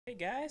Hey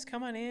guys,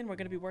 come on in. We're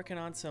going to be working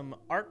on some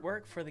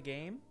artwork for the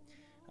game.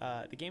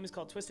 The game is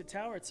called Twisted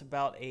Tower. It's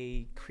about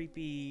a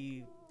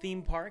creepy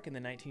theme park in the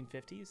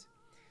 1950s.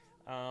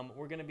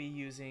 We're going to be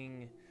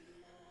using,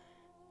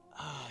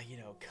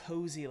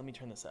 cozy. Let me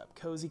turn this up.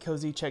 Cozy,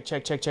 cozy, check,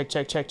 check, check, check,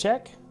 check, check,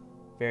 check.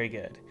 Very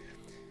good.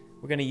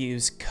 We're going to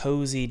use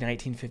cozy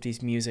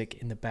 1950s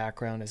music in the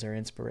background as our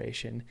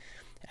inspiration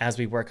as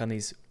we work on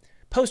these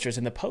posters.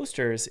 And the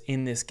posters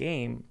in this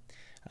game,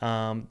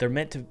 they're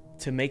meant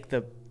to make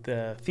the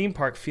theme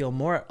park feel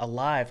more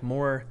alive,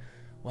 more,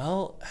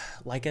 well,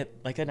 like a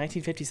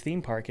 1950s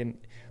theme park. And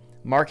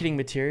marketing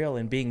material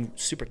and being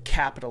super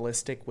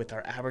capitalistic with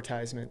our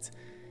advertisements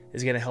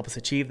is going to help us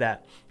achieve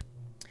that.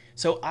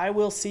 So I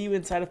will see you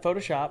inside of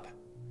Photoshop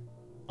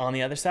on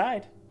the other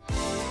side.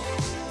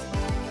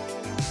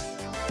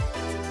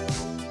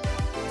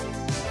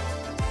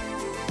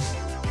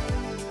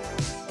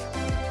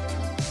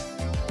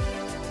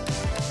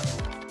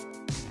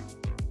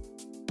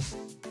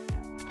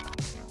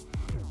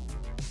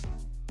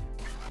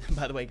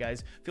 By the way,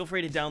 guys, feel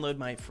free to download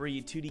my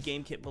free 2D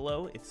game kit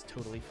below. It's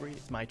totally free.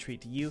 It's my treat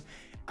to you.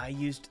 I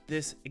used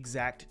this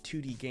exact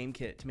 2D game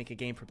kit to make a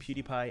game for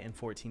PewDiePie in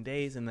 14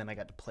 days, and then I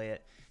got to play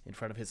it in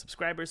front of his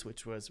subscribers,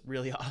 which was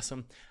really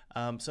awesome.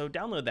 So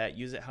download that.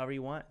 Use it however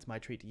you want. It's my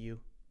treat to you.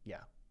 Yeah.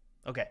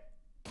 Okay.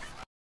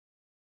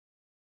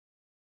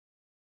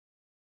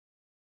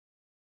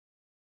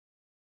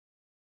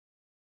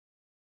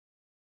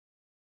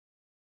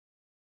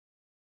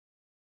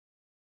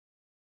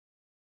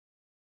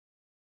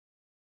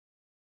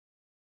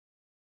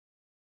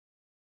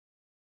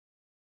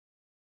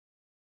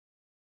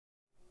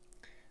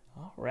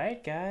 All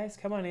right, guys,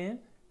 come on in.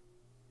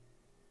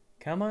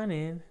 Come on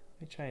in.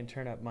 Let me try and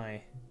turn up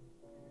my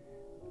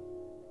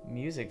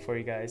music for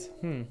you guys.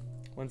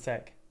 One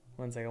sec.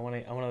 One sec. I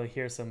want to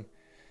hear some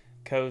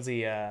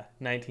cozy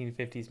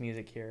 1950s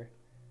music here.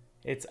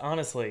 It's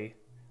honestly,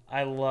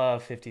 I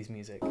love 50s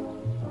music.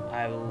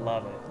 I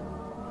love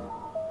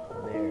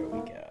it. There we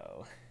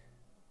go.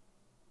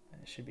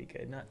 That should be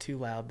good. Not too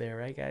loud there,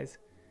 right, guys?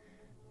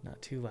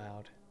 Not too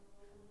loud.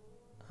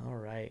 All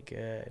right,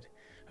 good.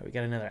 We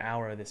got another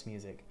hour of this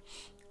music.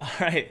 All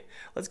right,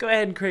 let's go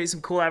ahead and create some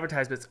cool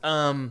advertisements.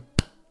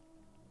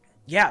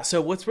 Yeah,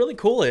 so what's really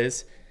cool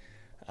is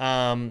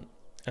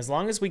as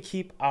long as we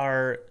keep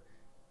our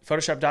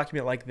Photoshop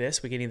document like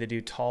this, we can either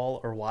do tall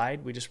or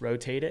wide. We just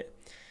rotate it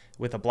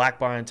with a black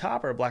bar on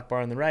top or a black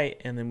bar on the right,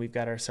 and then we've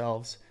got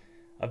ourselves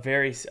a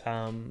very sort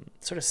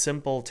of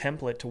simple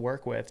template to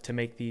work with to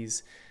make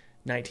these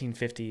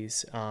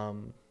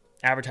 1950s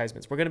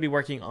advertisements. We're going to be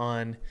working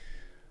on,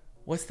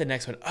 what's the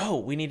next one? Oh,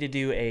 we need to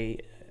do a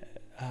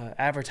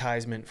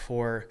advertisement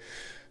for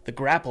the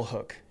grapple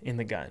hook in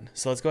the gun.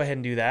 So let's go ahead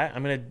and do that.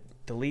 I'm going to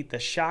delete the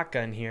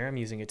shotgun here. I'm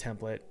using a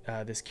template.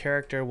 This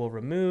character will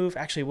remove.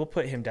 Actually, we'll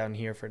put him down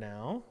here for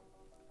now.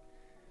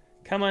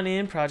 Come on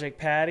in, Project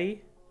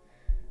Patty.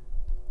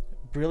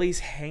 Brilly's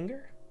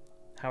Hanger.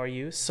 How are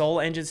you? Soul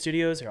Engine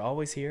Studios are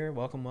always here.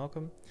 Welcome,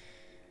 welcome.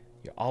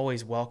 You're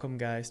always welcome,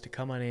 guys, to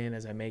come on in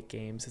as I make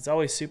games. It's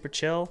always super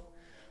chill.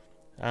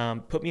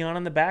 Put me on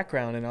in the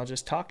background and I'll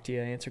just talk to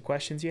you, answer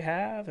questions you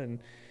have, and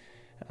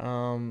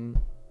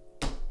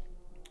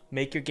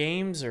make your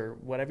games or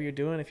whatever you're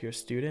doing. If you're a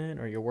student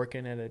or you're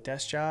working at a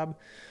desk job,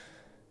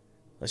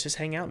 let's just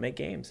hang out and make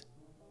games.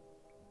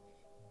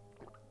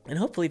 And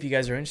hopefully if you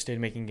guys are interested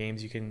in making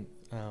games, you can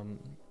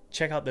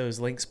check out those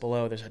links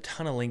below. There's a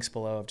ton of links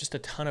below, just a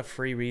ton of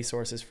free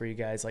resources for you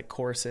guys, like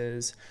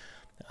courses,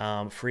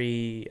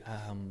 free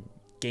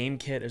game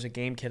kit. There's a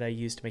game kit I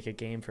used to make a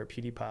game for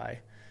PewDiePie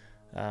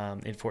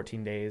in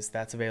 14 days.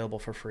 That's available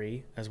for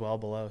free as well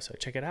below, so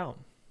check it out.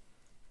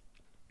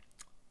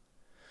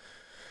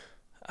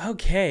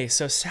 Okay,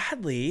 so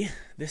sadly,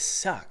 this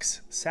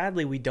sucks.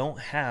 Sadly, we don't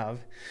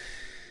have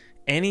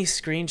any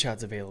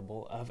screenshots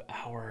available of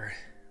our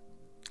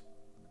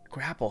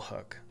grapple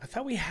hook. I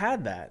thought we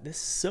had that. This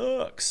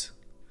sucks.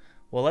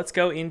 Well, let's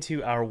go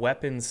into our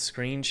weapons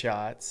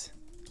screenshots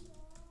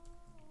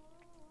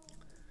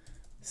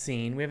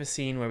scene. We have a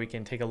scene where we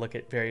can take a look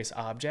at various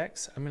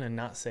objects. I'm going to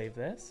not save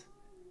this.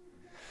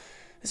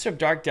 This is from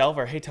Dark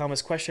Delver. Hey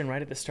Thomas, question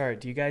right at the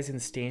start. Do you guys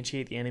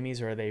instantiate the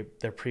enemies, or are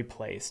they're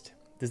pre-placed?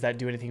 Does that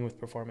do anything with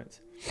performance?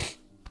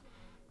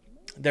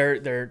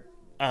 They're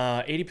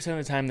 80% of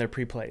the time they're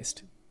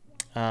pre-placed.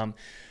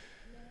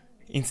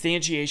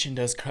 Instantiation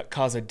does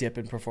cause a dip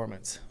in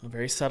performance, a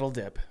very subtle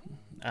dip.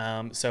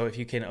 So if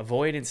you can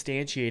avoid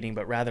instantiating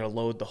but rather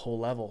load the whole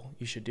level,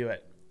 you should do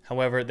it.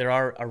 However, there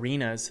are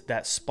arenas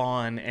that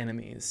spawn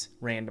enemies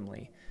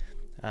randomly.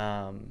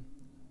 Yeah.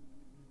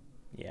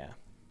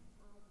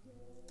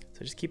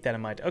 So just keep that in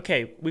mind.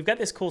 Okay, we've got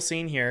this cool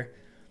scene here,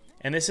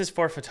 and this is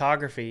for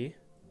photography.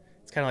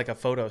 It's kind of like a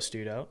photo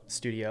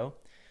studio.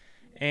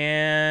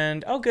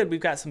 And, oh good,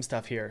 we've got some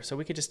stuff here. So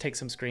we could just take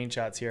some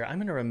screenshots here. I'm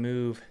going to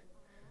remove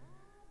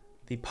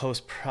the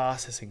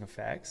post-processing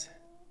effects.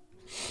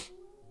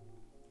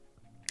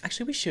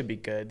 Actually, we should be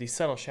good. These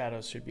subtle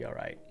shadows should be all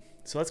right.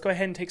 So let's go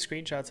ahead and take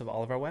screenshots of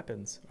all of our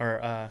weapons.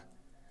 Or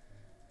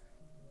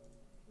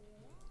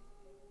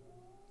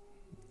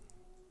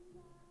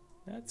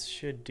That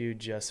should do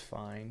just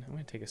fine. I'm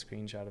going to take a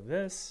screenshot of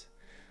this.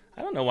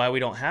 I don't know why we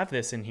don't have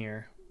this in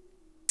here.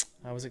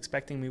 I was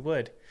expecting we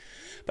would.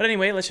 But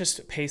anyway, let's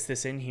just paste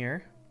this in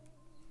here.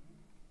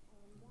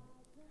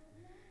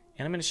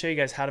 And I'm going to show you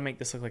guys how to make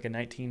this look like a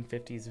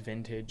 1950s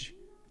vintage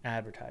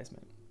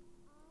advertisement.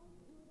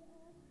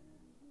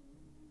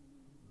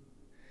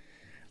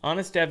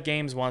 Honest Dev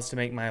Games wants to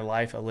make my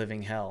life a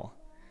living hell.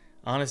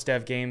 Honest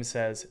Dev Games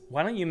says,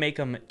 why don't you make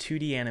them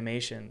 2D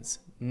animations?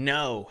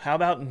 No. How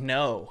about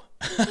no?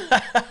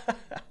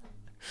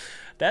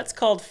 That's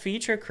called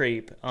feature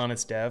creep,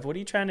 Honest Dev. What are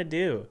you trying to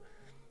do?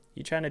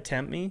 You trying to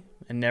tempt me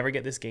and never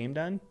get this game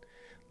done?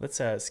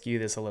 Let's skew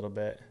this a little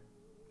bit.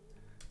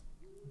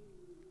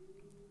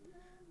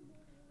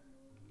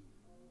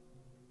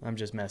 I'm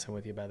just messing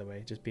with you, by the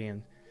way. Just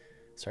being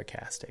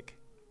sarcastic.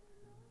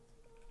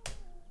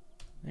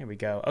 There we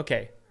go.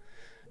 Okay.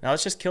 Now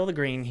let's just kill the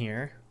green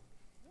here.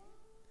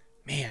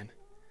 Man.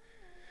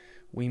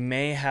 We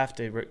may have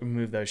to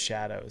remove those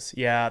shadows.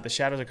 Yeah, the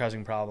shadows are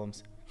causing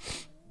problems.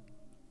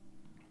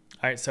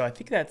 All right, so I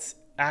think that's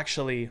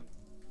actually...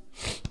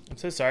 I'm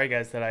so sorry,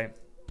 guys, that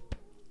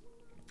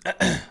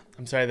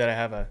I'm sorry that I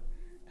have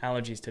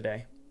allergies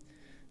today.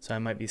 So I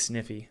might be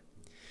sniffy.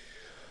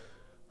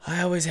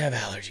 I always have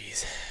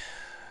allergies.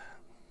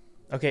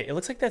 Okay, it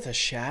looks like that's a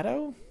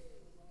shadow.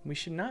 We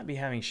should not be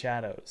having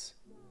shadows.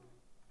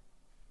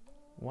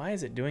 Why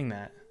is it doing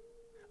that?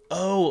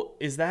 Oh,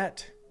 is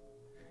that...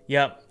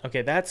 Yep.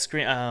 Okay, that's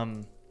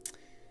screen.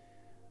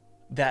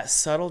 That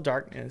subtle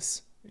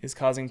darkness is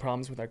causing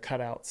problems with our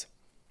cutouts,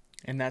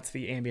 and that's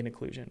the ambient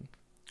occlusion.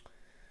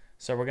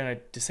 So we're gonna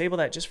disable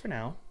that just for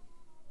now.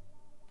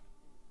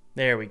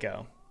 There we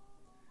go.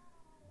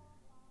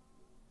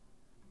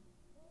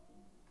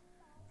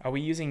 Are we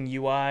using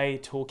UI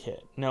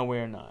Toolkit? No,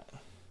 we're not.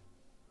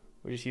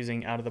 We're just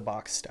using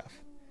out-of-the-box stuff.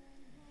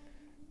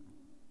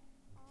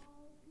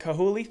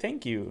 Kahuli,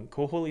 thank you.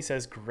 Kahuli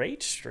says,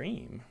 great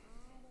stream.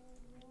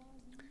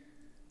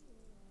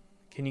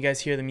 Can you guys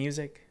hear the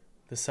music?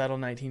 The subtle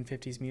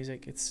 1950s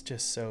music? It's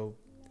just so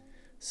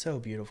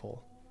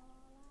beautiful.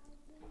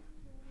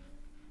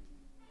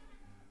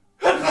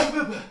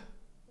 Can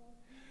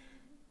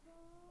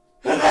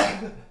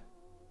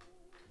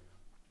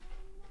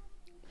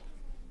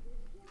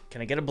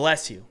I get a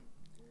bless you?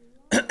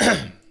 All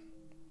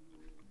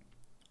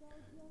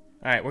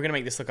right, we're going to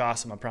make this look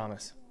awesome, I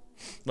promise.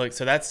 Look,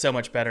 so that's so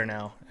much better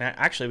now.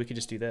 Actually, we could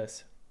just do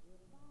this.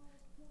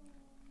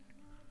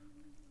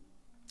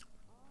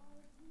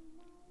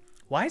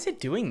 Why is it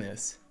doing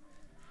this?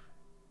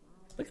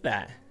 Look at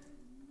that.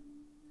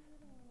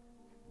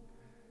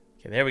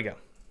 Okay, there we go.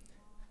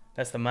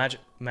 That's the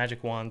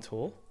magic wand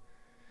tool.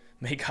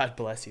 May God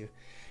bless you.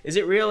 Is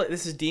it real?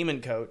 This is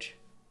Demon Coach.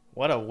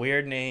 What a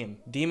weird name.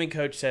 Demon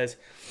Coach says,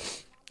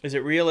 is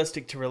it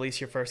realistic to release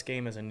your first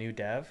game as a new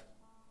dev?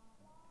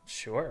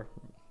 Sure.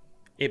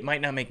 It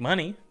might not make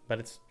money, but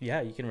it's, yeah,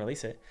 you can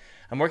release it.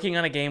 I'm working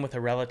on a game with a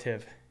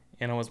relative,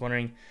 and I was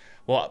wondering,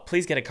 well,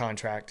 please get a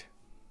contract.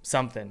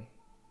 Something.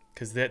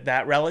 Because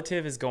that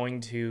relative is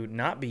going to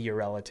not be your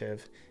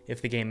relative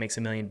if the game makes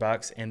 $1 million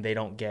and they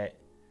don't get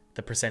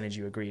the percentage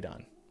you agreed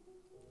on.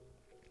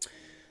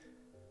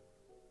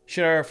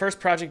 Should our first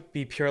project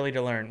be purely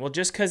to learn? Well,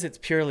 just because it's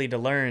purely to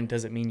learn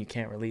doesn't mean you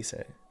can't release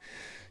it.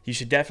 You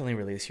should definitely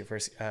release your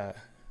first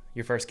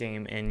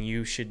game, and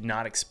you should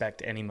not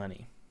expect any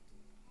money.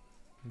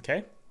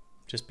 Okay?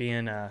 Just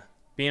being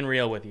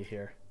real with you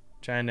here.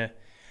 I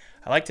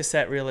like to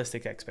set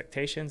realistic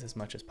expectations as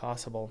much as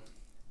possible.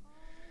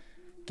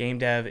 Game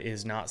dev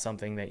is not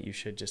something that you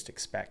should just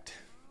expect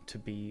to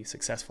be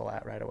successful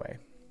at right away.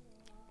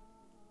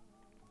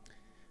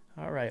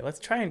 All right, let's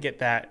try and get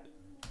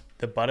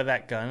the butt of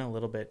that gun a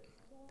little bit.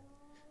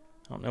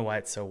 I don't know why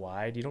it's so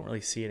wide. You don't really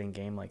see it in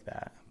game like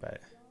that,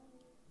 but.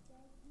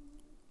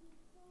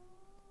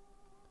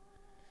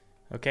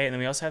 Okay, and then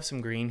we also have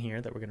some green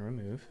here that we're gonna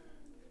remove.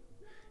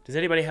 Does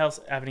anybody else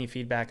have any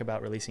feedback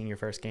about releasing your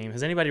first game?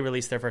 Has anybody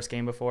released their first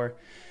game before?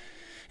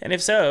 And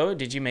if so,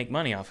 did you make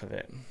money off of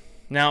it?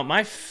 Now,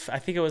 I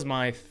think it was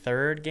my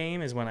third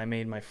game is when I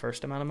made my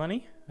first amount of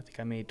money. I think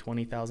I made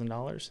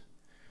 $20,000.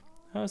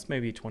 Oh, it's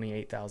maybe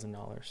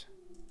 $28,000.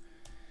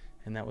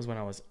 And that was when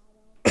I was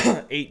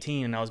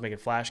 18 and I was making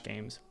Flash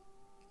games.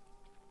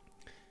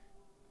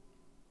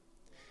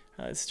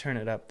 Let's turn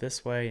it up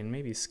this way and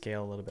maybe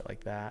scale a little bit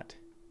like that.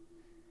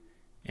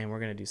 And we're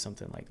going to do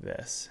something like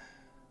this.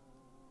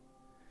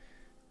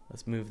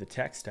 Let's move the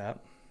text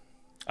up.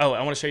 Oh,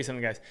 I want to show you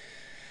something, guys.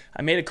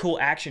 I made a cool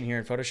action here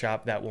in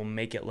Photoshop that will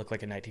make it look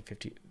like a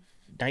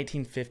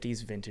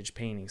 1950s vintage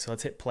painting. So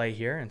let's hit play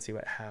here and see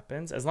what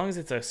happens. As long as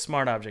it's a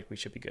smart object, we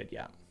should be good.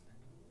 Yeah.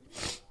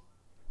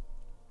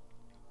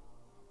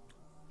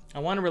 I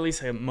want to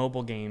release a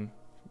mobile game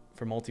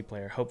for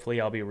multiplayer. Hopefully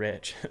I'll be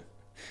rich.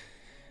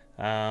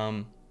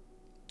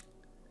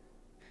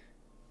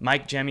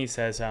 Mike Jemmy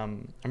says,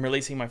 I'm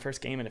releasing my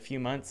first game in a few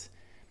months.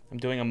 I'm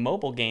doing a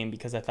mobile game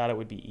because I thought it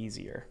would be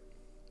easier.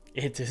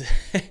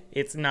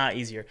 It's not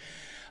easier.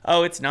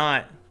 Oh, it's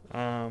not.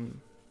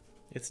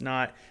 It's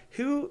not.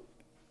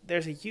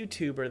 there's a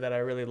YouTuber that I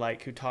really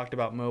like who talked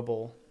about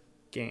mobile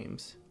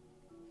games.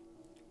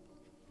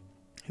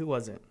 Who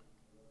was it?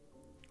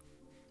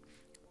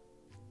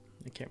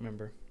 I can't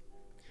remember.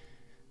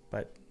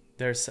 But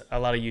there's a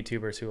lot of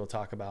YouTubers who will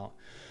talk about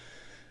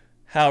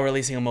how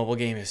releasing a mobile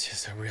game is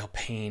just a real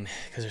pain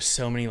because there's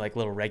so many like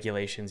little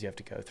regulations you have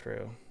to go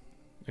through.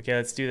 Okay,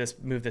 let's do this.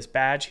 Move this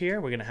badge here.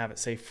 We're gonna have it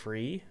say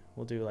free.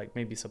 We'll do like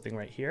maybe something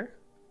right here.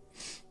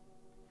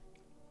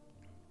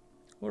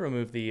 We'll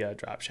remove the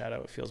drop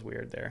shadow. It feels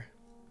weird there.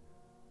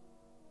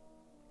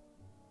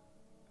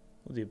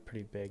 We'll do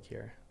pretty big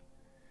here.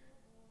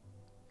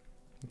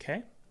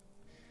 Okay.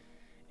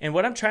 And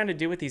what I'm trying to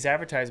do with these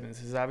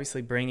advertisements is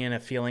obviously bring in a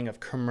feeling of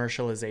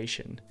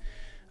commercialization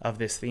of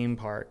this theme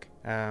park,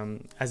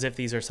 as if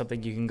these are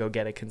something you can go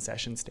get at a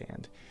concession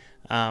stand.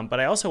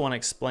 But I also want to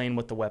explain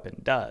what the weapon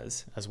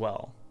does as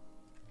well.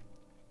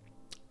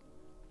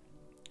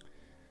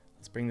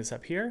 Let's bring this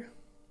up here.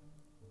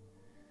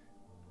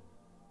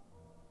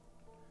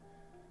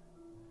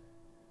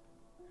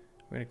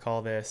 We're going to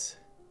call this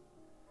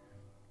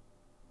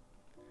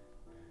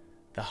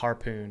the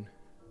harpoon.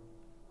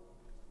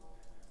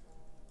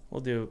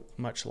 We'll do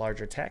much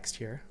larger text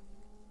here.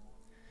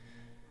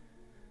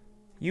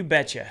 You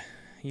betcha.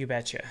 You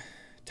betcha.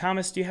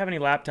 Thomas, do you have any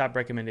laptop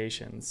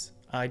recommendations?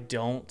 I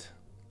don't.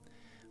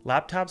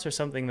 Laptops are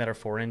something that are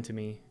foreign to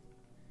me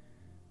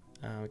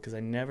because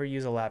I never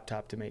use a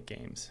laptop to make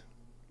games.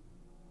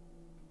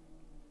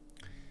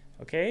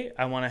 Okay,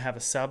 I want to have a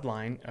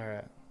subline,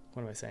 or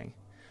what am I saying?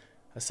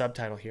 A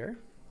subtitle here.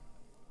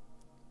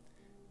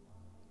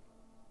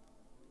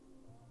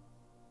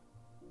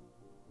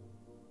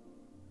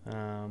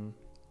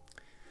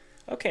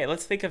 Okay,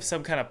 let's think of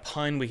some kind of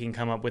pun we can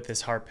come up with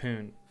this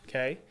harpoon,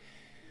 okay?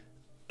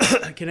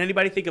 Can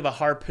anybody think of a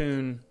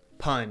harpoon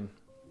pun?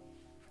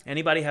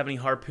 Anybody have any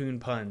harpoon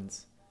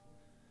puns?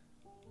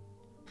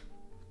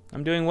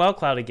 I'm doing well,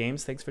 Clouded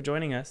Games. Thanks for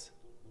joining us.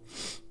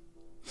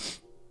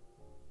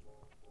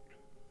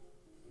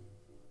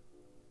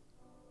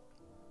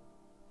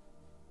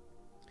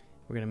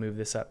 We're going to move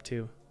this up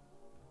too.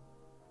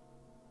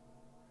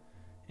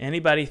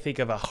 Anybody think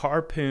of a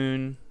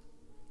harpoon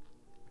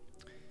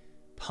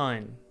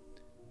pun?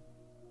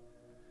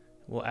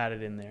 We'll add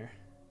it in there.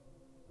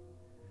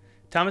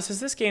 Thomas, is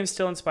this game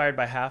still inspired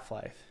by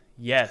Half-Life?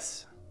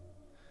 Yes.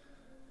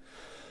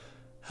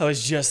 I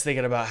was just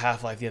thinking about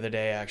Half-Life the other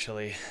day,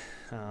 actually.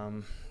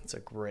 It's a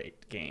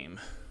great game.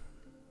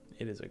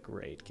 It is a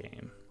great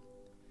game.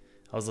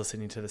 I was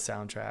listening to the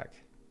soundtrack.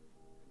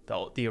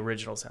 The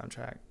original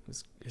soundtrack.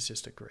 It's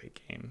just a great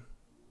game.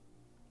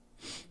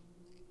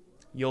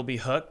 You'll be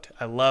hooked.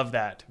 I love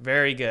that.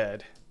 Very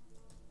good.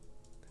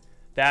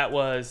 That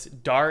was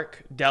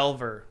Dark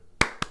Delver.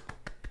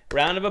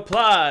 Round of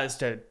applause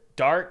to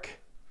Dark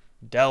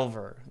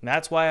Delver. And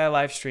that's why I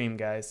live stream,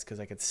 guys, because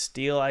I could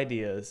steal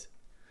ideas.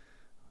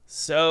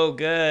 So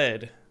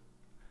good.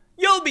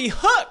 You'll be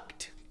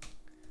hooked.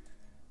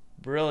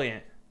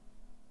 Brilliant.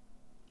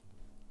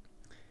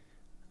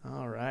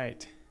 All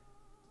right.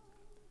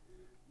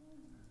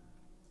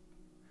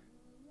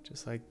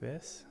 Just like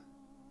this.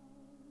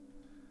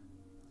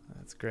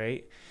 That's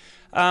great.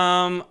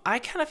 I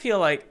kind of feel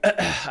like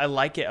I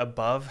like it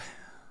above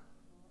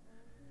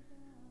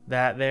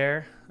that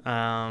there.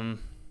 The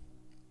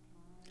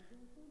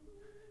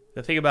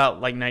thing about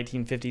like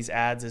 1950s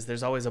ads is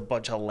there's always a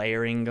bunch of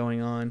layering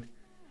going on.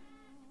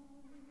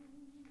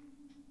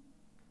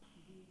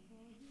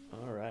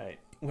 All right.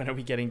 When are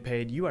we getting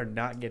paid? You are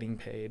not getting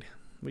paid.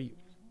 Who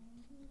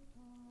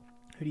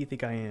do you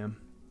think I am?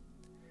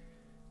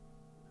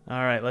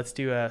 All right, let's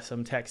do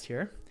some text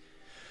here.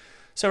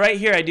 So right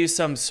here, I do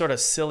some sort of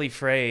silly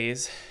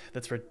phrase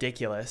that's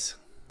ridiculous.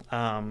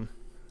 But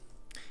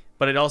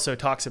it also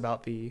talks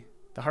about the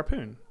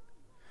harpoon.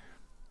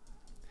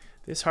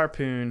 This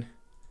harpoon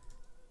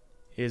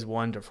is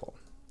wonderful.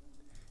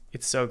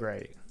 It's so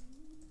great,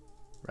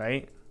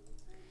 right?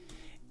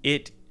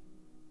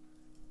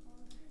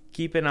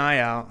 Keep an eye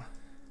out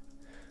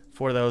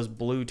for those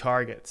blue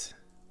targets.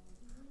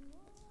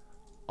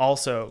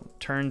 Also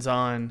turns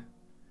on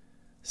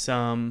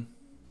some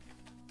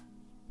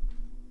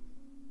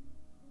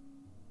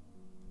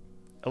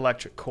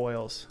electric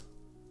coils.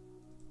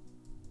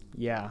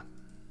 Yeah.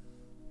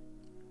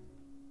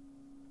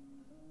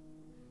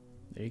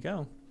 There you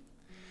go.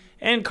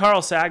 And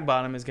Carl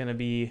Sagbottom is going to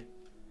be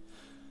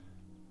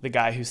the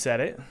guy who said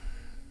it.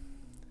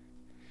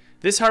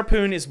 This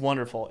harpoon is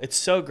wonderful. It's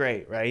so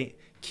great, right?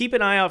 Keep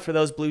an eye out for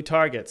those blue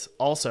targets.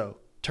 Also,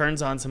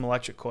 turns on some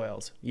electric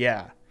coils.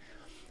 Yeah.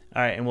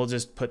 All right, and we'll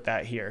just put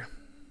that here.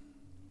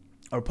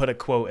 Or put a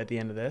quote at the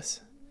end of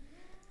this.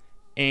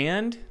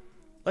 And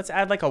let's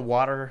add like a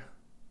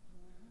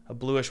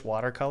bluish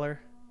watercolor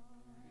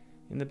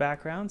in the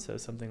background. So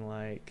something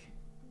like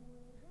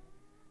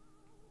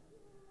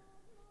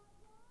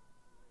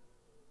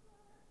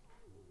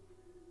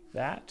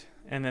that.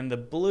 And then the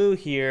blue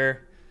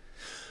here,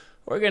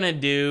 we're going to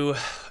do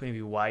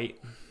maybe white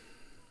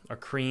or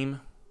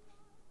cream.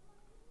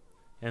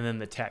 And then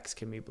the text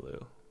can be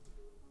blue.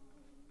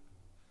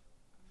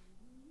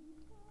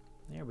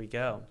 There we we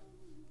go.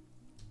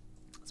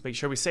 Let's make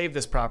sure we save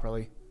this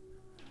properly.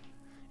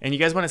 And you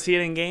guys want to see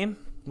it in game?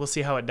 We'll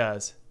see how it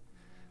does.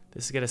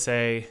 This is going to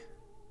say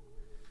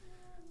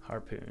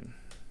harpoon.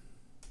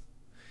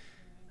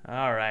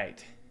 All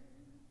right.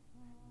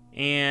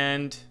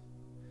 And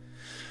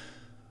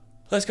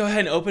let's go ahead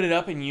and open it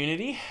up in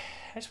Unity.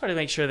 I just want to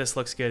make sure this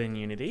looks good in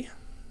Unity.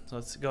 So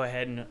let's go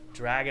ahead and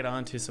drag it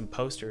onto some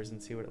posters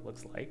and see what it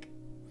looks like.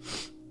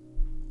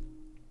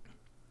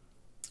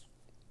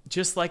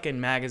 Just like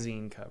in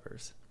magazine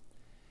covers.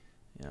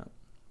 Yeah.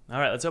 All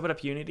right, let's open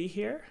up Unity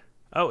here.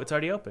 Oh, it's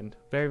already opened.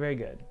 Very, very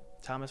good.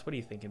 Thomas, what are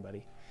you thinking,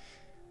 buddy?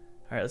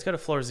 All right, let's go to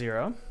floor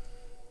 0.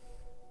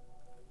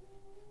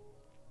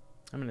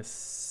 I'm going to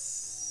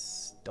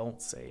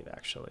don't save,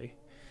 actually.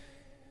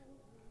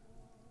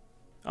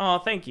 Oh,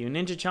 thank you.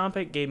 Ninja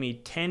Chompic gave me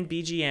 10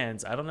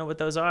 BGNs. I don't know what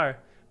those are,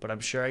 but I'm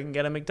sure I can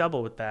get a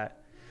McDouble with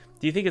that.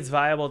 Do you think it's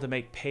viable to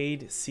make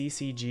paid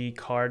CCG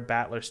card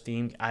battler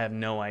Steam? I have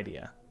no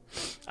idea.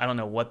 I don't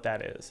know what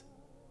that is.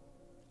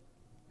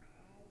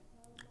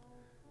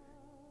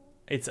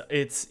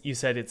 It's you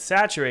said it's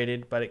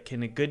saturated, but it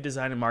can a good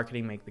design and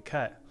marketing make the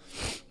cut?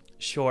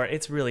 Sure,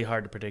 it's really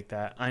hard to predict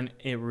that.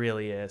 It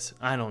really is.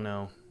 I don't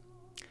know.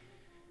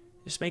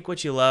 Just make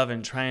what you love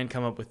and try and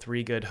come up with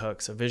 3 good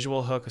hooks: a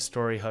visual hook, a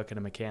story hook, and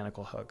a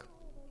mechanical hook.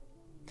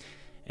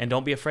 And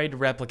don't be afraid to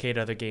replicate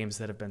other games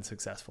that have been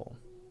successful.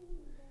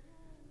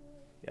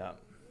 Yeah.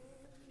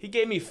 He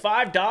gave me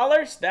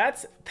 $5?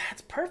 That's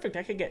perfect.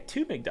 I could get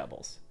 2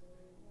 McDoubles.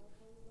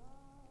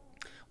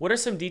 What are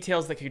some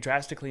details that could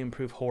drastically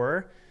improve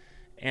horror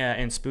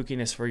and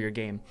spookiness for your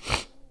game?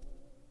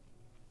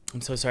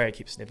 I'm so sorry I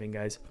keep sniffing,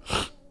 guys.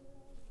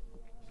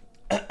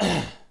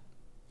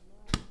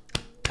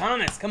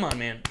 Thomas, come on,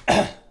 man.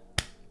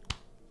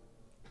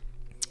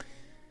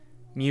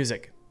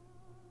 Music.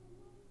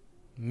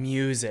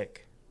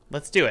 Music.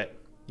 Let's do it.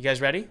 You guys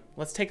ready?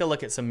 Let's take a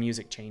look at some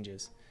music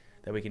changes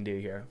that we can do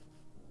here.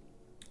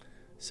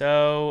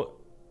 So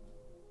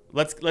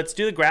let's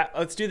do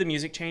the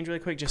music change really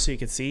quick just so you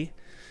can see.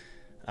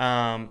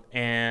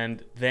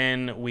 And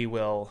then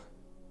we'll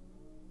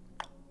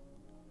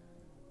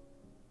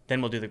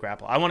do the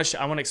grapple. I want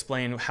to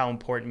explain how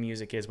important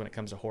music is when it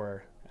comes to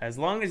horror. As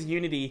long as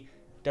Unity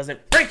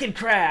doesn't freaking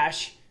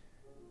crash.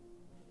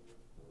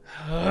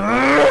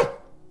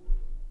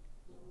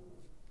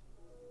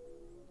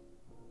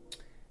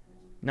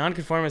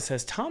 Nonconformist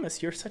says,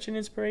 Thomas, you're such an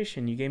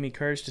inspiration. You gave me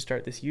courage to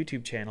start this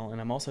YouTube channel,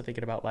 and I'm also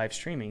thinking about live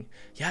streaming.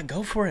 Yeah,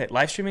 go for it.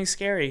 Live streaming's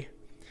scary.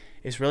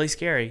 It's really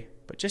scary,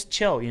 but just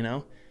chill, you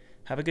know?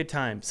 Have a good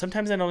time.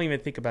 Sometimes I don't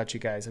even think about you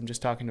guys. I'm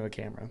just talking to a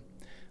camera.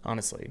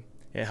 Honestly,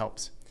 it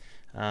helps.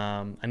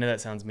 I know that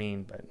sounds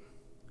mean, but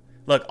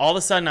look, all of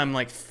a sudden I'm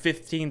like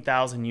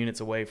 15,000 units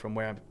away from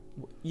where I'm.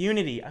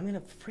 Unity, I'm going to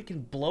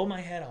freaking blow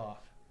my head off.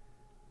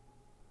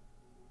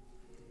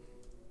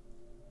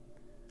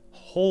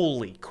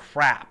 Holy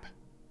crap.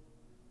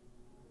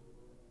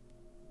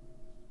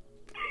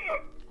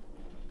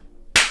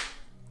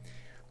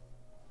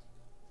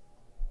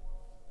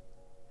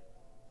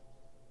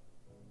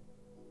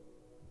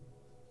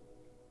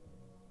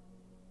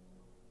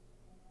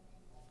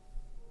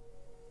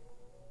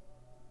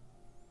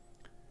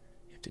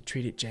 You have to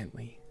treat it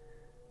gently.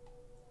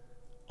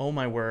 Oh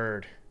my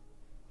word.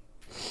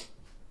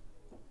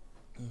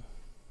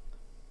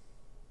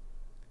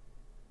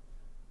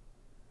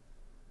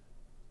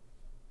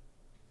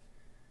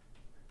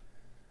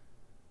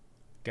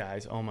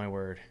 Guys, oh my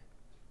word.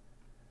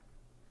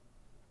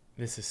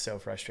 This is so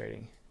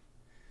frustrating.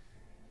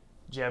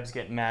 Jeb's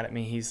getting mad at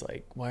me. He's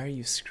like, why are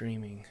you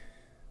screaming?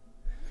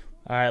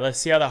 All right, let's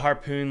see how the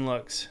harpoon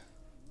looks.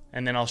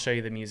 And then I'll show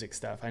you the music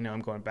stuff. I know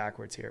I'm going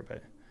backwards here,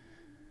 but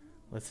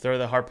let's throw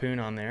the harpoon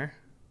on there.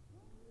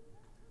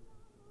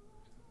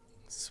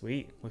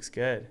 Sweet, looks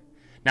good.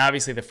 Now,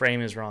 obviously the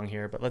frame is wrong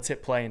here, but let's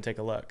hit play and take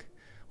a look.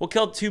 We'll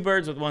kill 2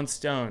 birds with 1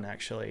 stone,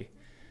 actually.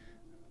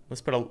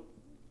 Let's put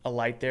a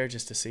light there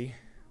just to see.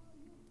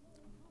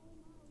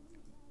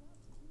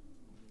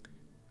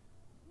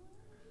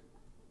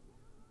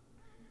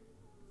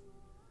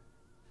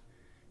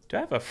 Do I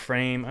have a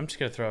frame? I'm just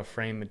going to throw a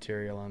frame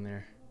material on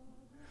there.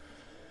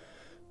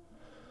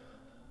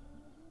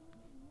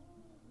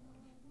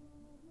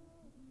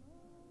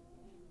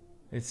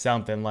 It's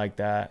something like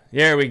that.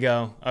 There we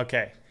go.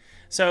 Okay.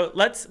 So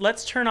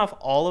let's turn off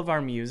all of our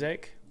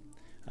music,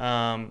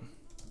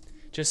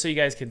 just so you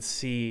guys can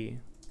see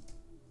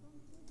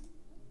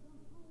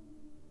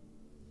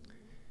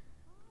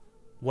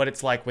what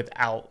it's like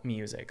without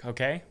music,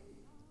 okay?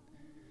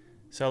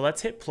 So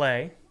let's hit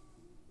play.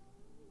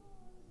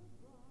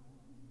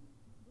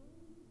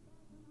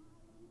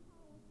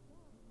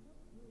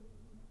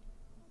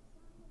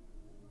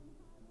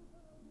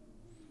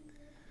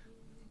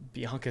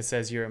 Bianca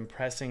says you're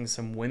impressing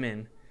some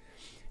women.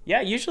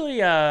 Yeah, usually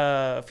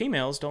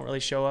females don't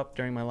really show up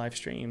during my live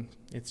stream.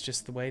 It's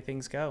just the way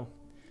things go.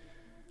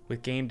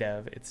 With game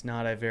dev, it's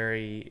not a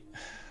very...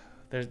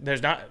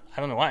 There's not... I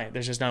don't know why.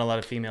 There's just not a lot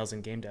of females in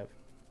game dev.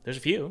 There's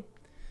a few,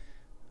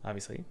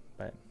 obviously,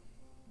 but...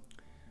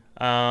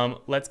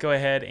 Let's go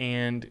ahead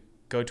and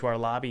go to our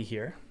lobby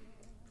here.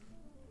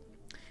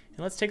 And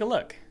let's take a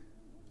look.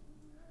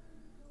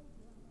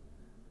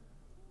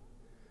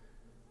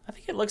 I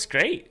think it looks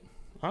great,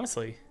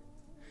 honestly.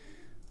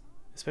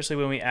 Especially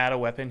when we add a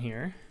weapon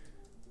here.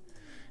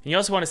 And you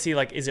also want to see,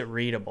 like, is it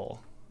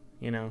readable?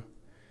 You know,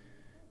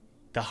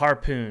 the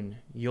harpoon,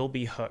 you'll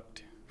be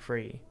hooked,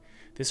 free.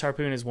 This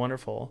harpoon is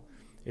wonderful.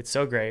 It's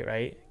so great,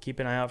 right? Keep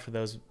an eye out for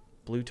those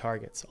blue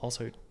targets.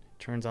 Also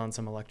turns on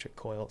some electric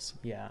coils.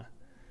 Yeah.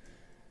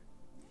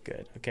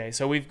 Good. Okay,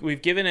 so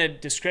we've given a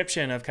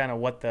description of kind of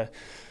what the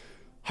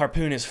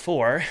harpoon is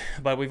for,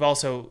 but we've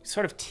also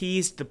sort of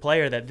teased the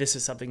player that this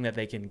is something that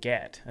they can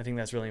get. I think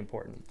that's really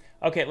important.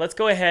 Okay, let's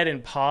go ahead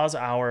and pause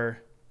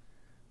our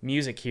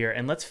music here,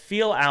 and let's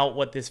feel out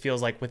what this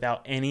feels like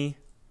without any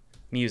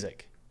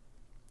music.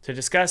 To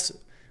discuss,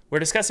 we're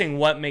discussing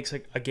what makes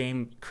a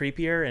game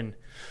creepier and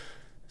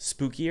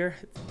spookier.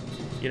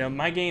 You know,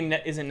 my game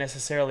isn't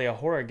necessarily a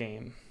horror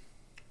game.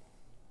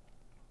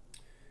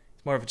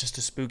 It's more of just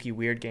a spooky,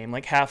 weird game,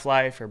 like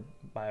Half-Life or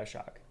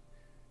BioShock.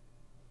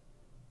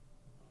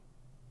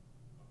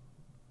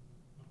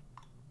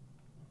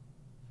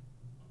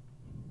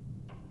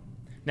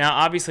 Now,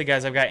 obviously,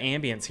 guys, I've got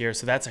ambience here,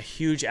 so that's a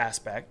huge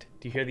aspect.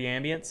 Do you hear the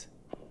ambience?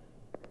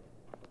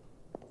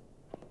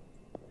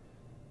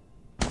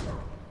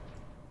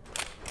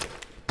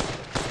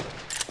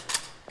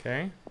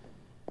 Okay.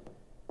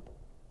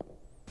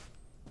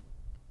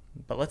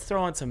 But let's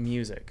throw on some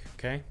music,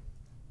 okay?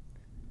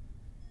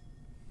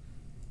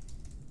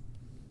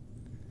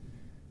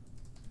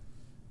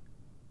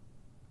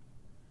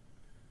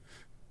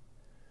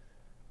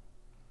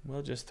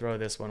 We'll just throw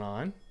this one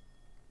on.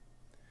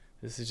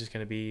 This is just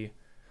going to be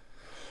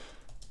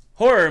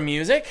horror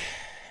music.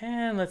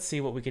 And let's see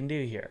what we can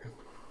do here.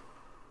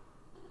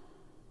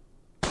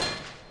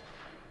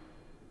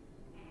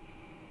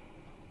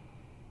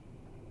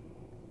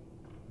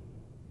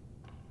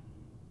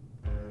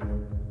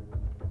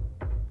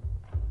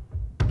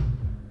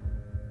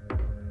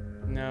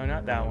 No,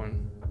 not that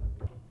one.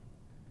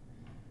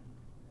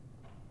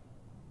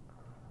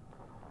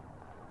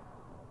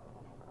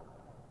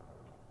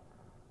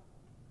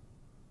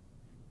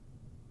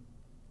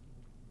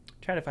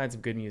 Try to find some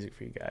good music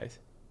for you guys.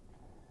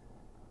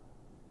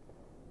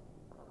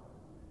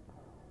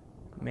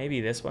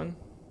 Maybe this one.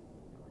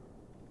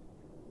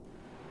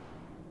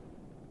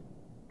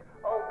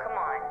 Oh, come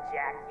on,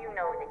 Jack. You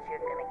know that you're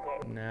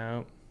gonna get...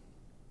 No.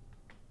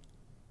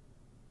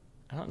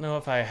 I don't know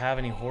if I have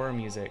any horror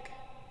music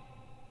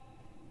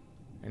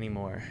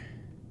anymore.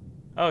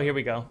 Oh, here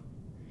we go.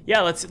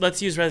 Yeah,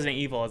 let's use Resident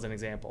Evil as an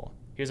example.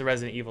 Here's a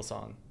Resident Evil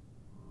song.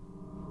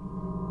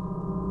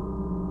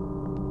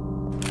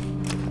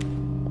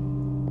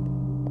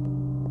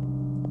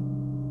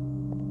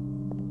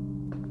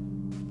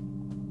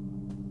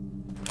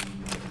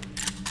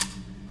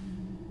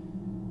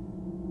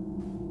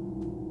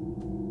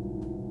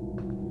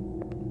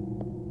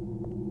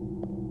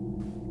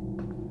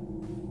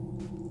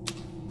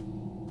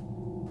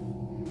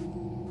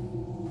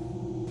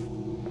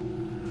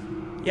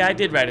 Yeah, I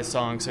did write a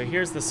song, so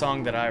here's the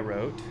song that I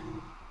wrote.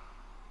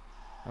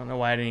 I don't know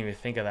why I didn't even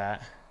think of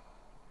that.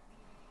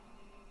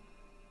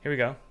 Here we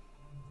go.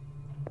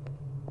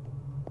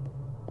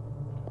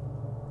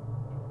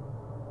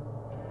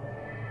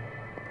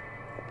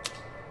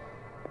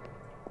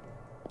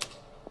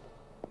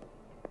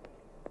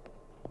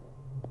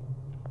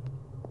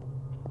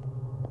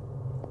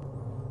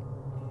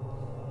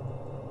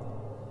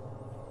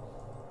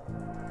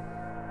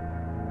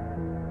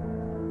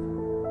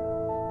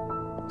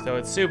 So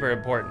it's super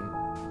important.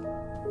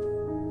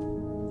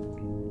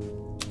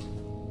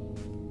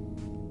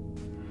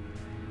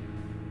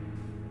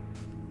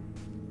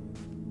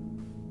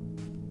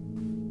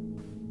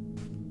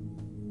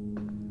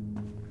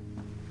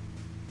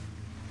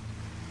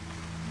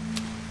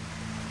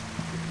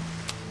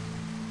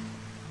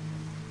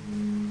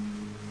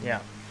 Yeah.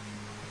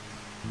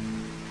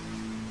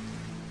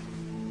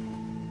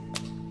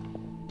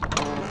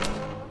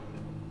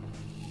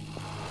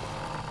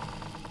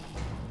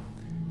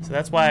 So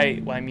that's why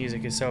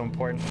music is so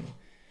important.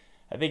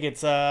 I think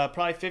it's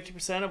probably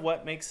 50% of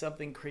what makes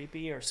something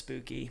creepy or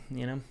spooky,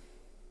 you know?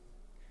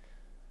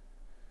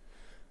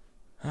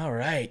 All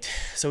right,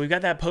 so we've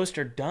got that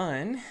poster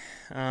done.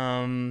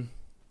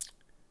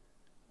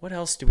 What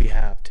else do we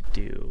have to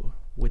do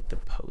with the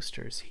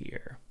posters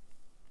here?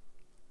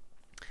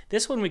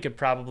 This one we could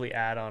probably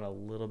add on a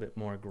little bit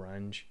more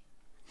grunge.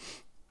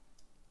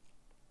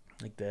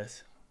 Like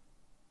this.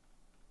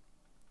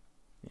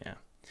 Yeah.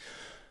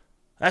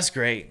 That's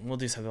great. We'll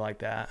do something like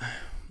that.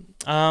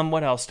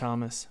 What else,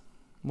 Thomas?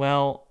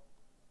 Well,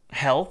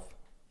 health.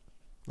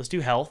 Let's do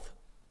health.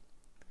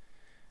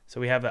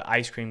 So we have an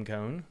ice cream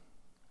cone.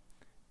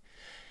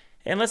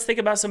 And let's think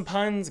about some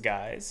puns,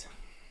 guys.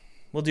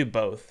 We'll do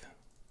both.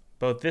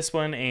 Both this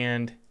one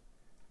and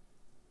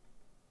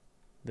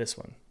this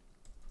one.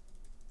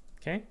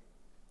 Okay?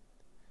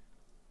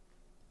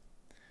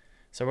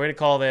 So we're going to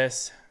call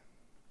this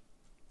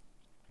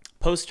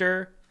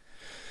poster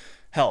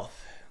health.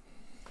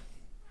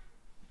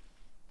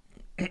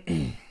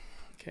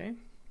 Okay.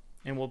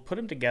 And we'll put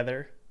them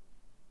together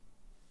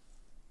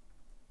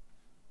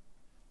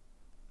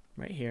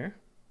right here.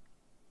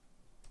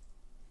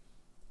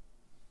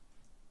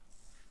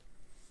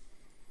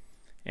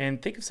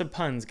 And think of some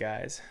puns,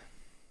 guys.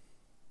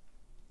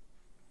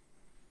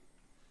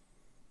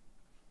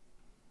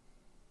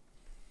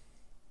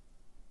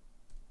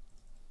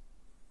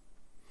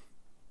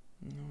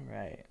 All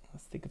right,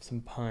 let's think of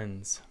some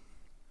puns.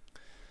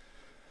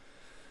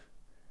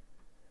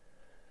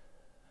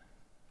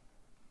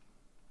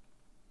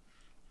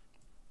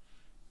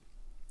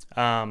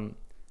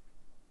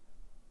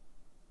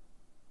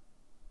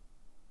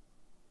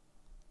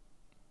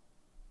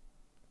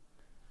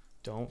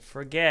 Don't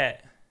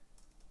forget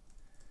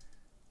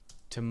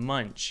to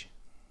munch.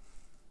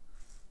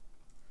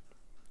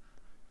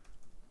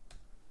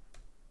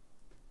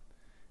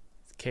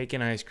 It's cake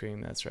and ice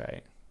cream, that's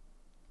right.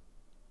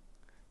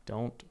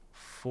 Don't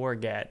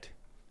forget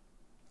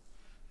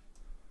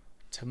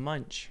to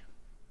munch.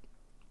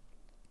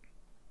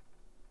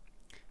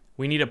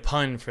 We need a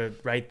pun for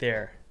right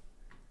there.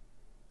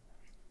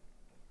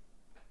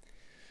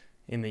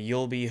 In the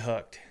You'll Be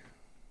Hooked.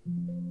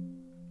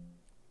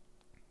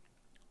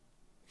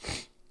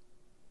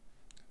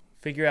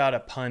 Figure out a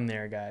pun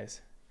there,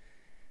 guys.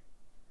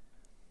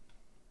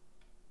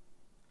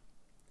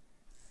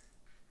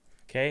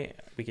 Okay,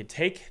 we could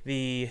take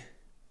the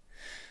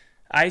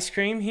ice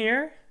cream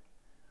here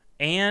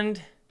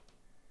and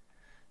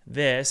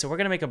this. So we're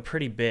going to make them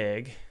pretty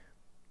big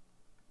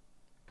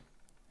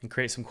and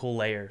create some cool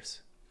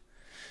layers.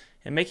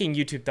 And making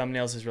YouTube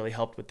thumbnails has really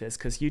helped with this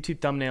because YouTube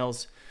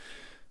thumbnails,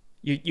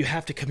 you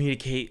have to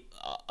communicate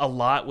a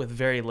lot with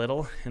very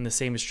little. And the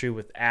same is true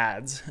with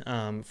ads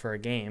for a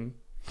game.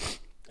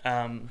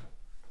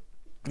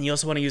 You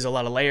also want to use a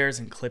lot of layers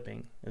and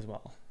clipping as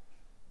well.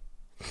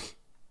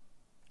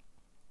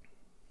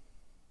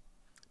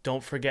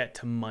 Don't forget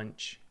to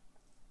munch.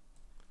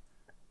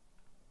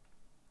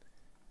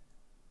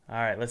 All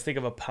right, let's think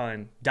of a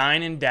pun.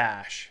 Dine and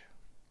dash.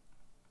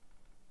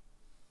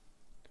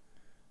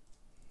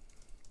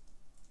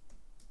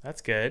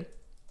 That's good.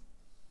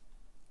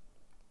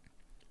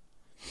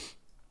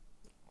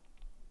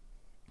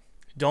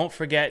 Don't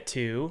forget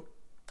to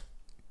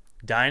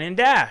dine and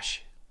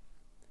dash.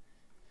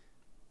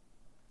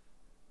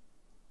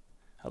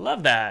 I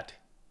love that.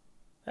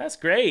 That's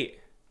great.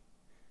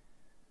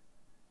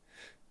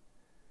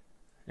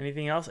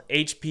 Anything else?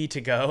 HP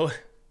to go.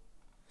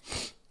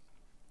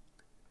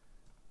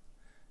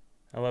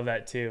 I love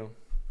that too.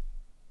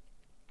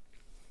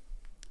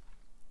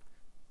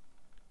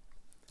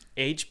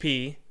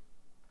 HP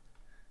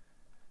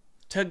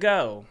to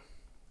go.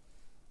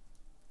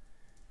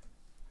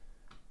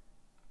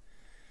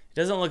 It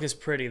doesn't look as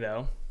pretty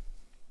though.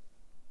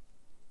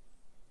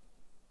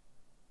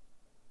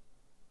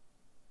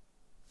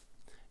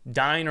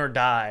 Dine or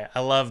die. I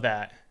love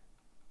that.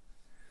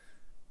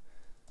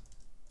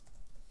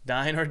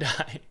 Dine or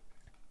die.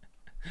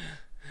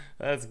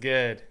 That's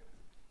good.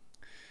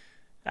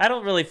 I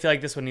don't really feel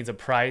like this one needs a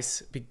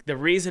price. The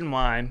reason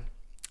why,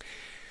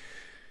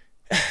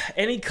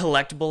 any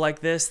collectible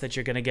like this that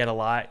you're going to get a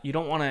lot, you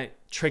don't want to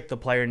trick the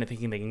player into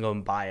thinking they can go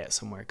and buy it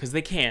somewhere because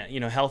they can't. You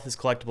know, health is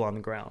collectible on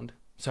the ground.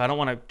 So I don't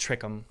want to trick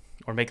them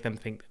or make them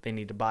think that they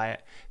need to buy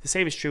it. The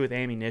same is true with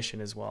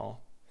ammunition as well.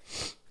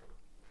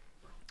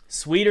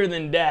 Sweeter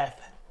than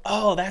death.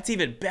 Oh, that's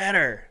even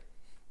better.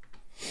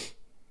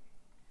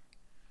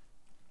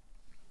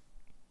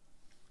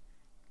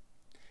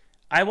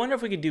 I wonder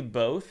if we could do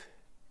both.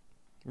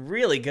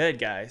 Really good,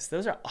 guys.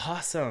 Those are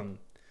awesome.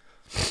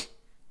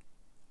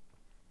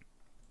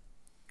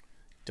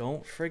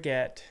 Don't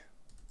forget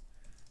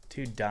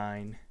to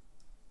dine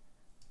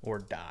or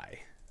die.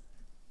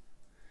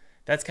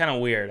 That's kind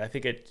of weird.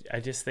 I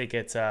just think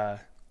it's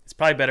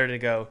probably better to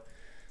go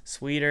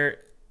sweeter.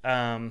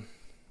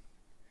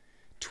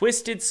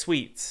 Twisted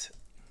Sweets.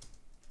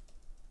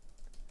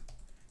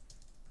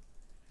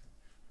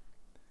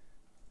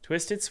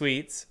 Twisted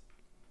Sweets.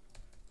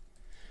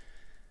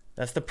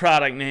 That's the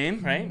product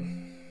name, right?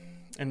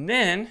 And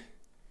then,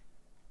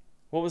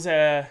 what was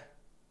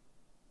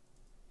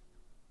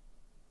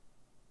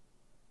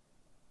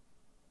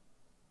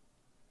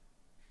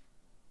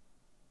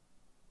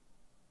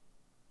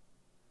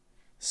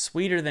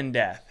Sweeter than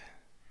death.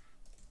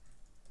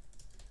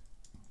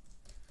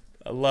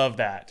 I love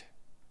that.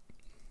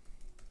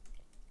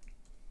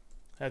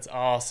 That's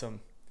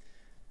awesome.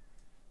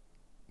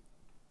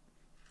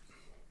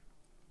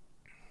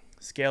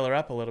 Scale her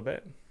up a little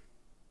bit.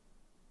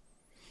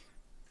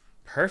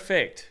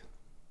 Perfect.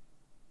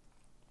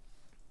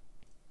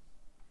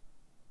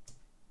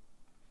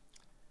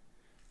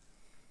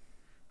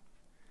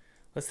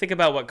 Let's think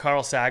about what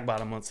Carl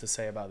Sagbottom wants to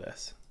say about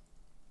this.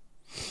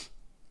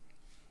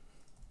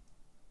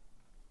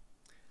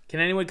 Can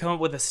anyone come up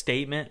with a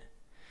statement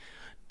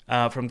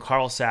from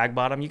Carl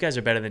Sagbottom? You guys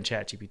are better than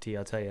ChatGPT,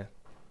 I'll tell you.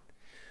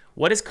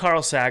 What is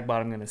Carl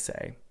Sagbottom going to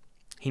say?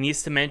 He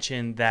needs to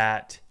mention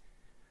that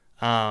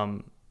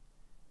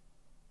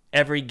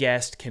every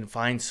guest can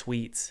find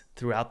sweets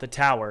throughout the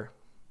tower,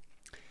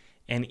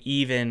 and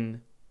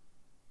even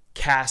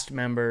cast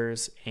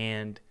members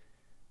and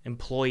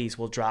employees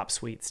will drop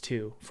sweets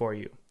too for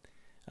you.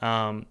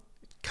 Come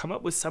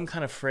up with some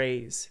kind of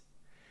phrase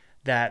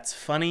that's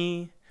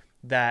funny,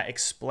 that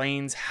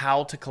explains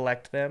how to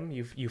collect them.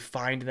 You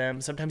find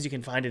them. Sometimes you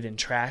can find it in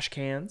trash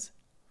cans.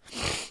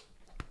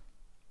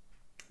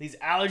 These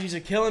allergies are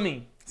killing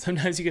me.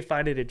 Sometimes you can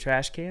find it in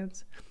trash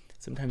cans.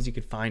 Sometimes you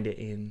can find it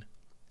in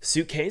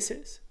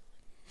suitcases.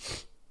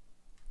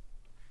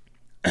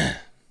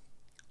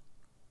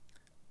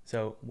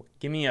 So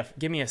give me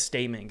a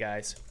statement,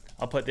 guys.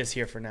 I'll put this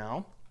here for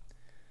now.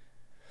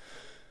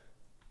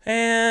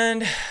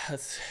 And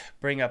let's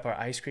bring up our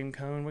ice cream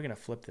cone. We're going to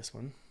flip this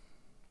one.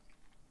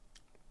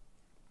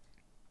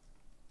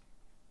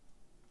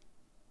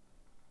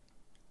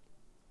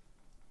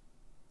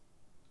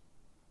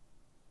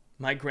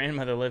 My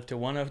grandmother lived to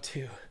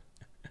 102.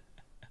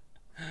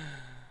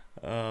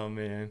 Oh,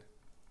 man.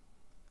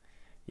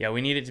 Yeah,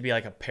 we need it to be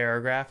like a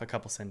paragraph, a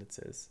couple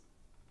sentences.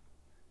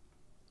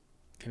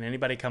 Can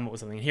anybody come up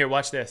with something? Here,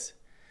 watch this.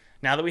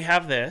 Now that we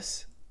have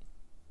this,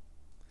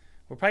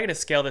 we're probably going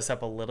to scale this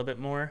up a little bit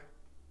more.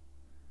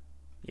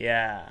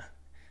 Yeah.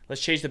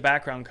 Let's change the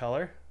background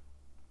color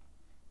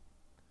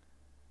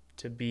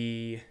to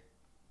be,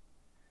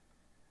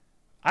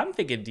 I'm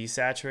thinking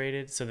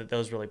desaturated so that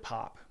those really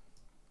pop.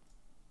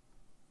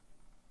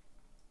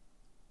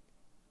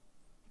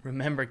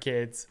 Remember,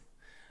 kids,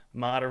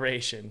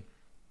 moderation.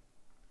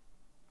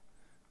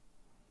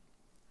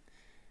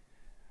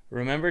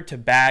 Remember to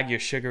bag your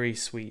sugary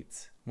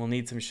sweets. We'll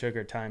need some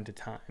sugar time to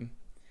time.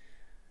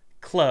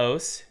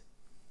 Close.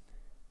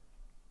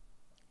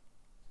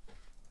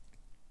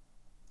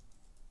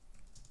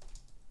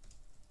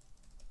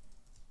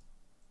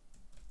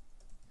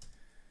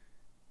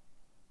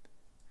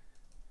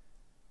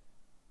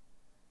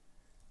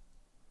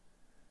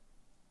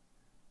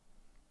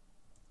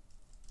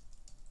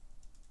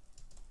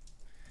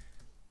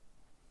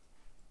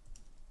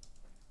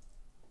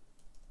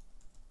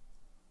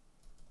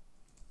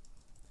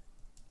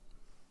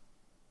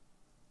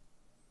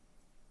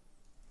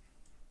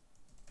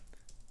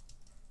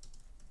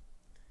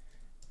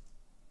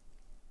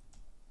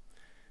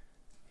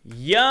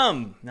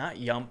 Yum, not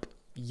yump,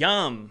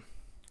 yum.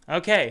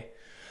 Okay,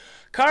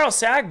 Carl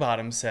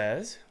Sagbottom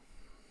says,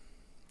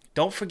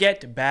 don't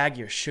forget to bag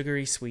your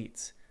sugary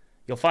sweets.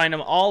 You'll find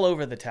them all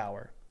over the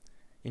tower,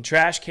 in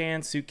trash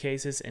cans,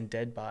 suitcases, and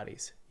dead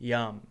bodies.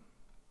 Yum.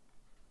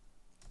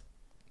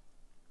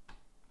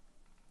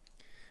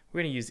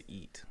 We're going to use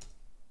eat.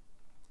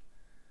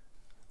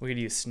 We're going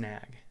to use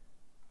snag.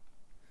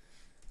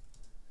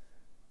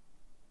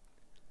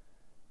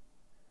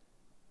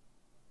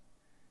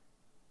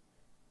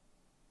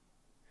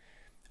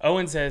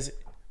 Owen says,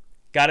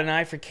 got an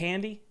eye for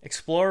candy?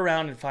 Explore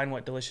around and find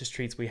what delicious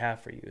treats we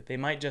have for you. They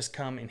might just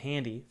come in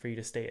handy for you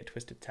to stay at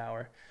Twisted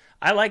Tower.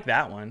 I like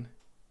that one.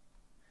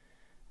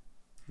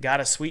 Got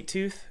a sweet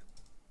tooth?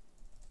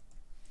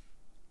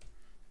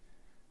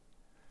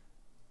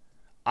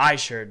 I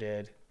sure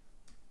did.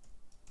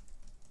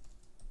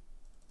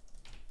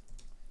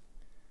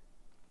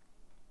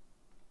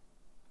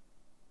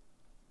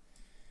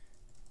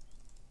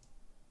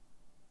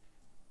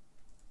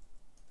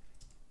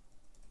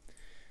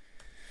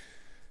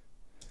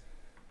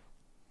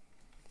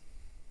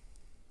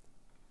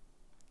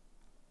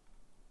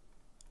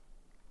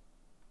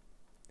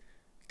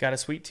 Got a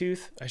sweet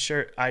tooth?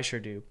 I sure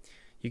do.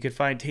 You could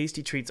find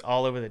tasty treats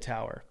all over the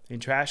tower,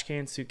 in trash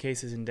cans,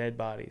 suitcases, and dead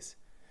bodies.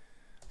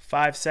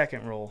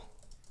 5-second rule.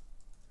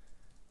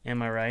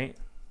 Am I right?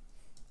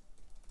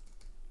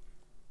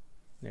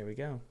 There we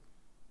go.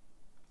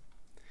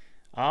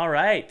 All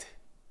right.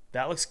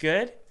 That looks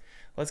good.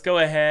 Let's go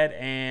ahead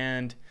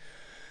and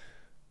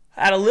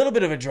add a little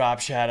bit of a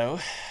drop shadow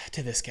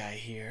to this guy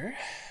here.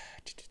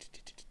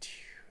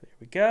 There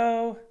we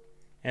go.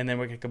 And then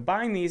we're going to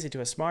combine these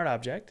into a smart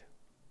object.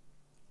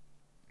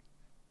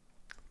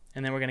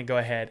 And then we're going to go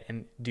ahead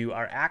and do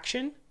our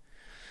action,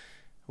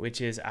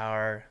 which is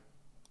our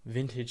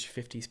vintage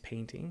 50s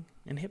painting,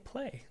 and hit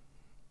play.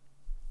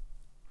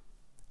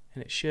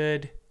 And it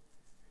should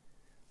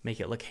make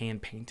it look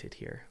hand painted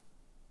here.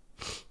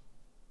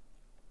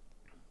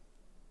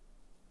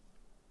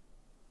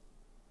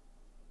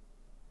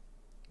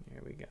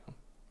 There we go.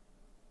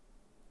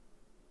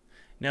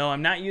 No,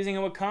 I'm not using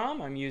a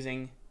Wacom. I'm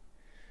using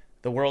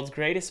the world's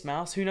greatest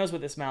mouse. Who knows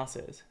what this mouse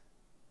is?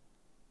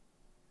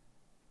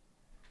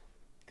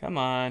 Come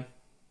on.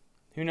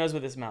 Who knows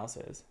what this mouse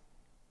is?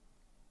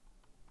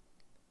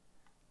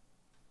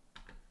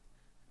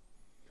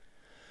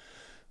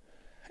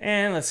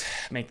 And let's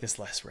make this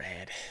less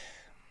red.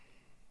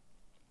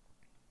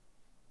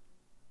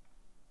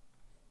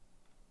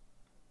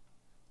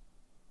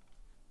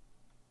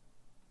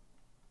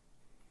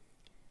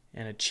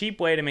 And a cheap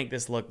way to make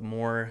this look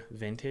more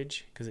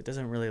vintage, because it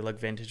doesn't really look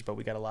vintage, but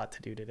we got a lot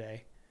to do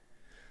today,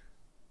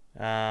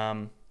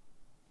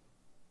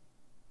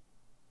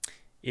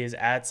 is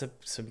add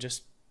some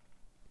just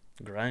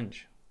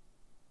grunge.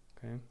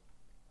 Okay.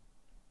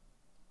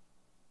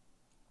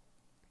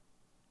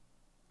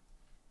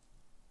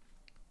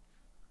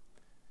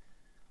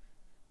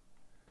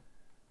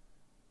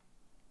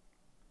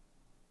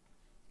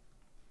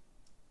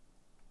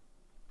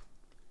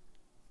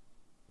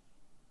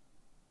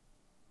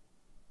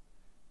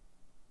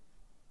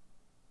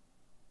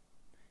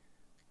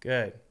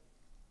 Good.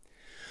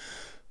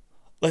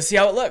 Let's see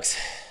how it looks.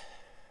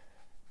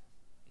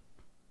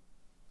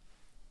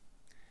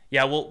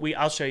 Yeah,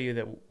 I'll show you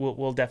that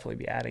we'll definitely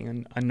be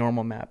adding a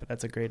normal map.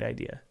 That's a great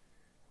idea.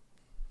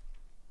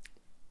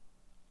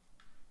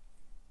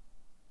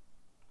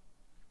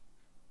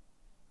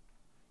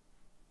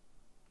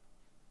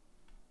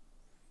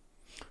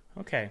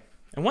 Okay,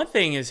 and one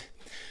thing is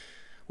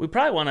we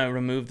probably want to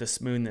remove the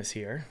smoothness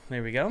here.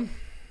 There we go.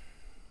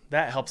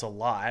 That helps a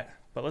lot.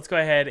 But let's go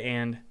ahead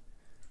and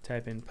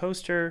type in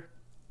poster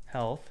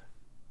health.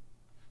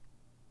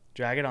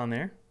 Drag it on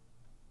there.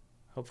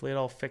 Hopefully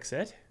it'll fix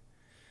it.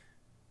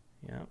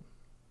 Yeah.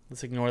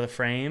 Let's ignore the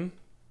frame.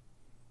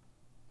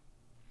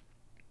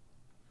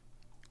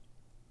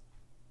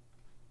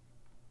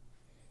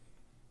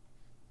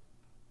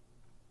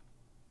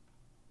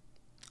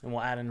 And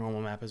we'll add a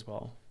normal map as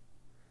well.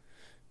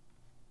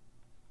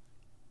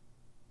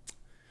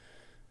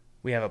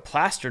 We have a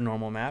plaster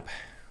normal map.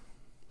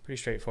 Pretty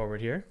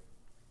straightforward here.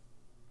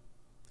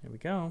 There we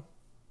go.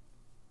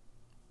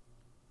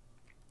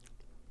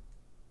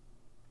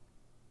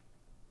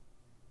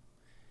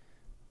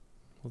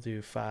 We'll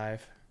do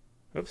 5.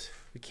 Oops,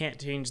 we can't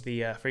change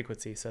the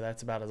frequency, so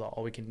that's about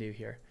all we can do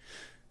here.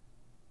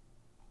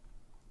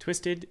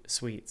 Twisted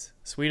Sweets.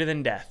 Sweeter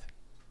than death.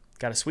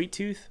 Got a sweet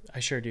tooth? I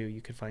sure do.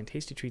 You can find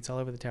tasty treats all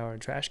over the tower in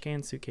trash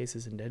cans,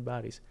 suitcases, and dead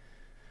bodies.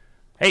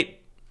 Hey!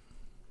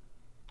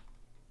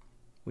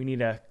 We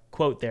need a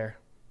quote there.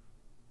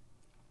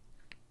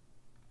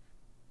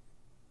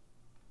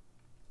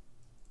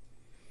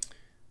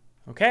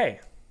 Okay.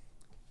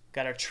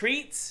 Got our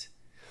treats.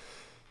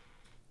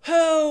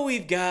 Oh,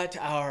 we've got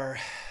our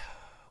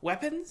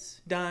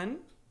weapons done.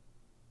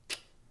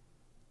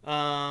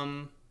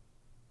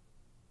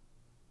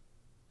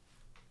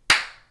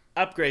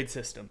 Upgrade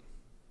system.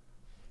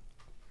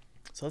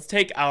 So let's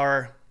take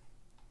our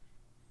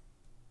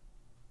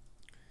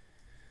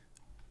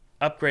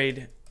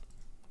upgrade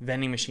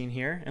vending machine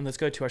here and let's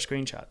go to our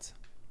screenshots.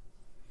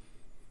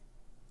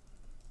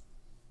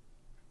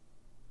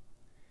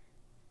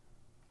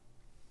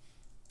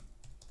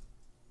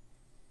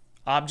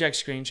 Object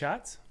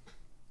screenshots.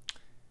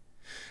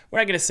 We're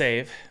not going to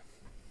save.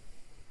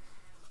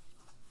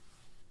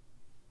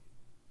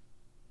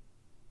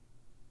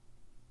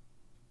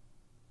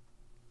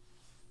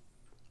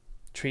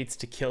 Treats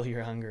to kill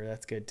your hunger.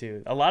 That's good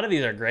too. A lot of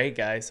these are great,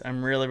 guys.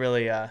 I'm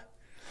really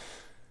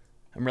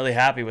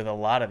happy with a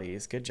lot of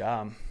these. Good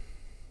job.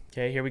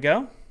 Okay, here we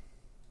go.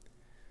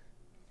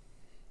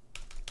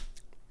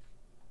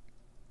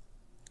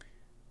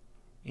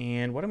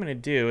 And what I'm going to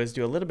do is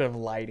do a little bit of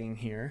lighting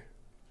here.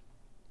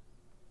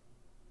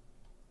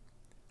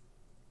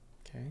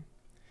 Okay.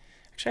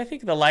 Actually, I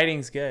think the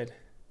lighting's good. I'm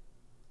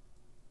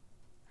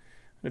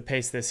going to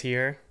paste this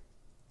here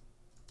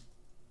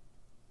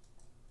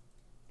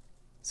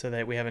so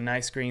that we have a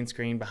nice green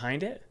screen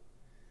behind it.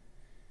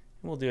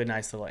 And we'll do a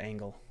nice little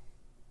angle.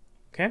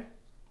 Okay?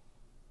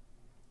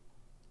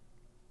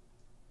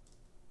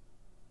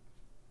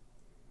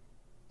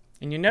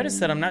 And you notice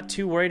that I'm not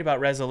too worried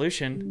about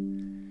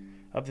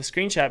resolution of the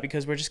screenshot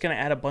because we're just going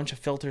to add a bunch of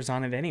filters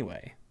on it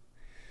anyway.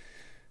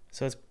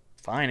 So it's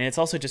fine. And it's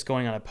also just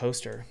going on a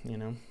poster, you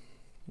know.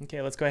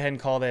 Okay, let's go ahead and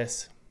call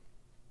this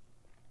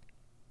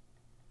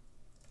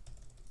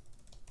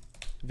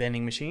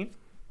vending machine.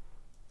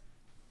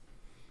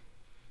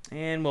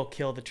 And we'll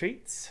kill the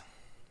treats.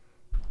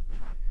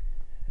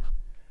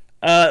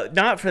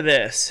 Not for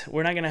this.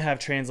 We're not going to have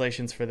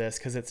translations for this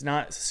because it's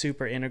not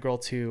super integral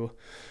to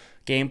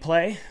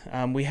gameplay.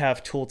 We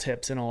have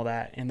tooltips and all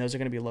that, and those are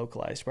going to be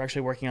localized. We're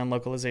actually working on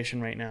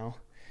localization right now.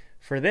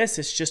 For this,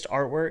 it's just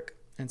artwork,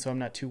 and so I'm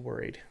not too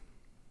worried.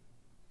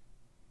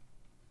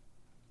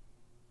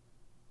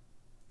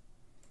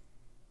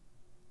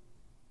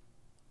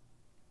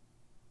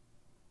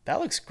 That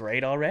looks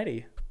great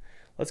already.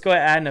 Let's go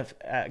ahead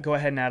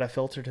and add a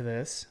filter to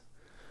this.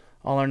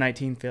 All our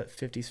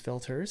 1950s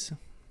filters.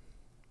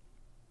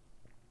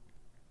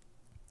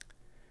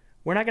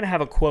 We're not going to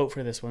have a quote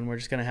for this one. We're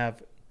just going to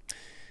have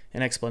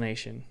an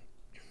explanation.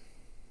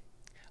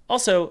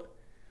 Also,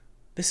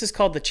 this is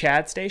called the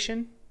Chad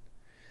station.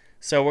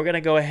 So we're going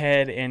to go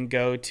ahead and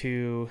go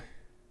to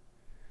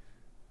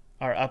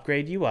our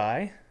upgrade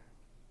UI.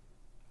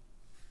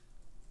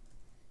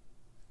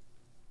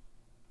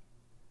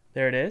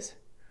 There it is.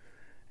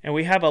 And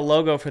we have a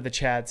logo for the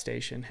Chad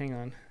station. Hang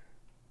on.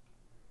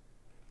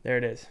 There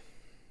it is.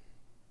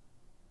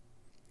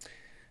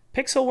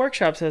 Pixel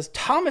Workshop says,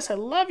 Thomas, I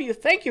love you.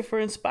 Thank you for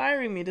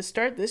inspiring me to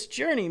start this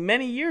journey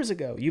many years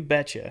ago. You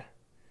betcha.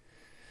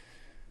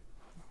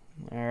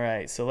 All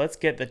right, so let's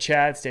get the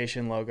Chad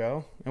Station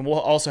logo. And we'll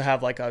also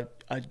have like a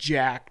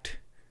jacked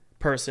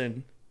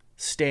person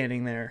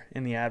standing there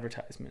in the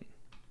advertisement.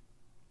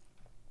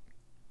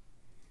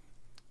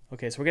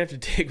 Okay, so we're going to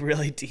have to dig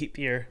really deep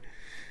here.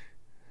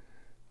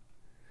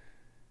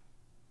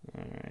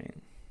 All right.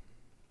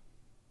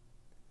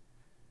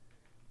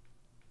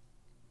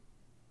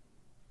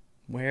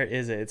 Where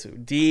is it? It's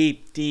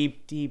deep,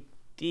 deep, deep,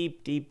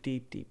 deep, deep,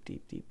 deep, deep,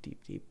 deep, deep,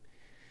 deep, deep.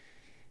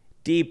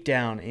 deep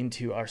down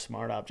into our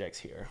smart objects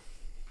here.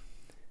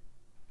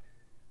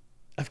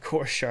 Of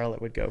course,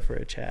 Charlotte would go for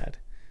a Chad.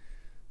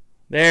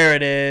 There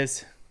it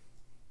is.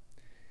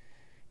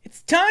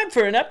 It's time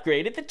for an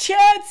upgrade at the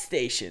Chad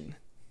station.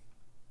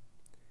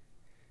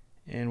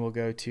 And we'll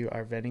go to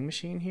our vending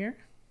machine here.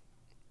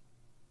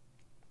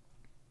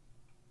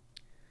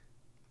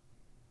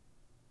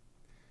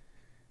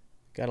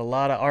 Got a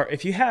lot of art.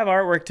 If you have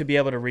artwork to be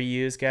able to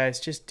reuse, guys,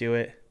 just do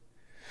it.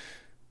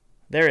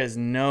 There is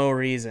no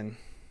reason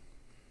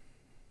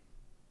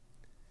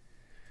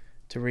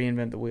to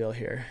reinvent the wheel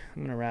here.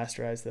 I'm going to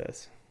rasterize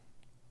this.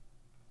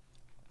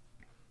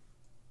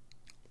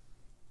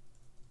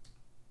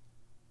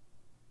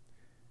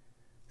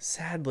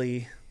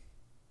 Sadly,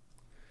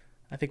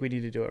 I think we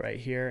need to do it right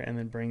here and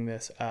then bring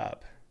this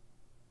up.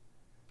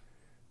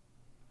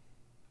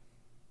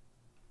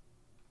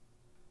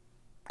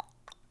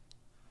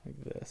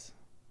 Like this.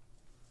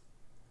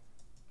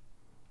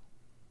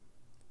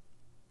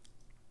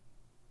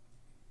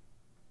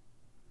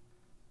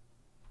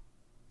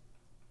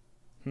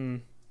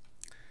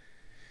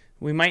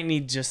 We might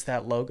need just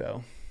that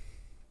logo.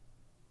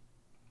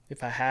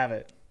 If I have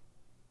it.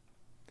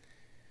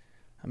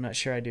 I'm not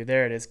sure I do.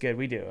 There it is. Good.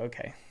 We do.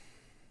 Okay.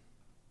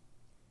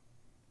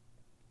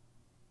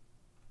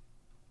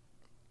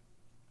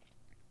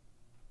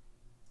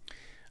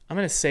 I'm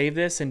going to save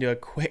this and do a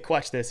quick,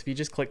 watch this. If you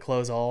just click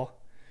close all,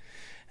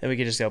 then we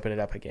can just open it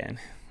up again.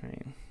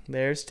 Right.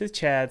 There's the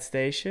Chad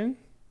station.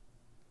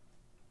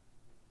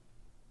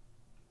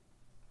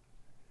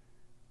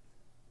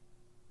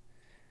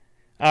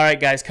 All right,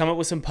 guys, come up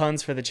with some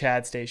puns for the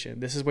Chad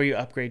station. This is where you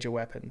upgrade your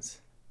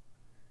weapons.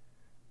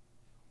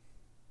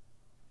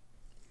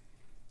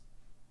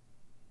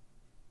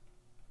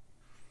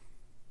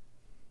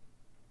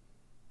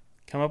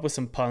 Come up with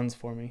some puns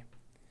for me.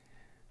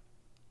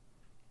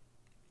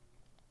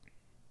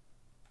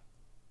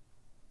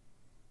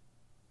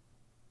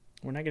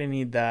 We're not going to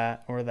need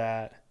that or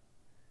that.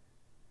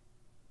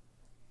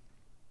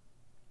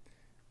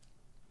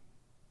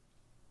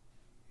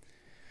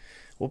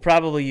 We'll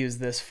probably use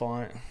this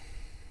font.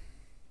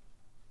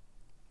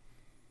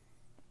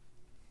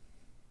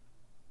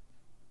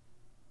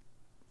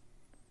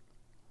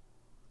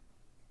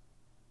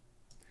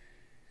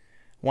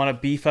 Want to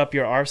beef up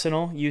your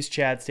arsenal? Use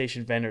Chad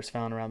station vendors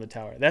found around the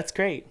tower. That's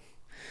great.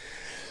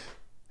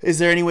 Is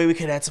there any way we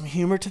could add some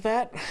humor to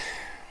that?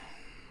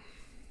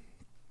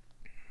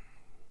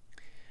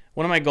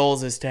 One of my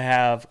goals is to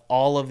have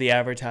all of the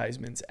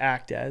advertisements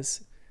act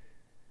as,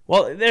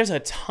 well, there's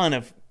a ton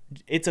of,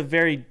 it's a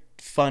very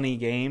funny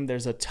game.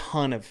 There's a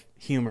ton of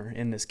humor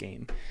in this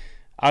game.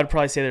 I would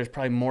probably say there's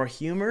probably more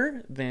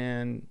humor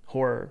than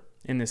horror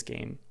in this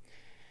game.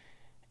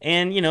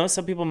 And, you know,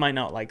 some people might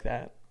not like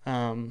that.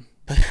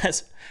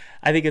 But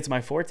I think it's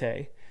my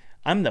forte.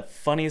 I'm the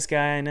funniest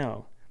guy I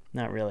know.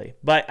 Not really.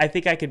 But I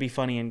think I could be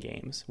funny in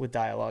games with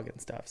dialogue and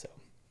stuff. So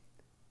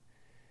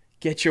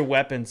get your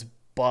weapons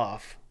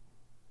buff.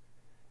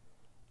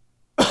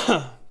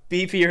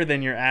 Beefier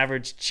than your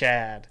average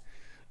Chad.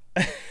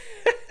 I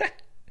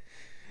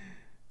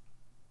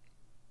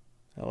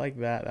like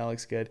that. That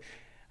looks good.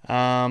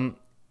 I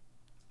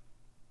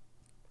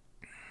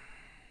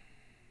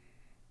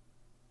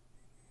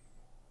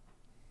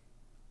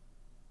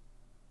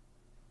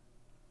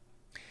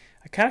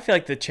kind of feel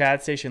like the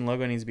Chad station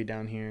logo needs to be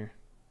down here.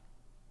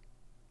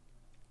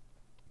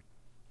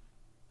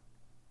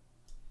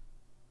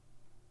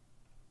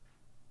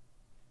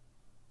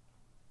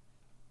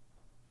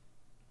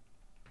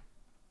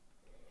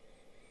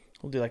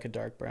 We'll do like a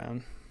dark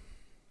brown.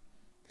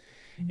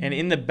 And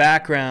in the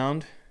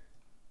background,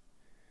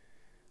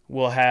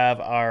 we'll have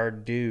our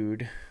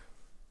dude,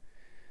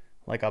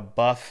 like a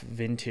buff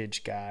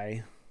vintage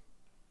guy.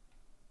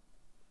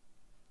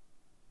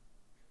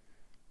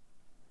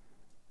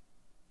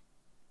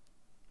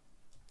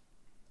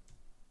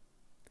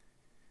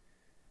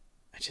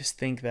 I just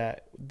think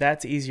that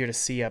that's easier to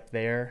see up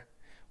there.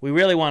 We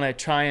really want to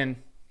try and,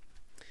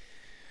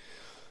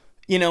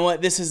 you know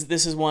what, this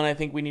is one I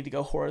think we need to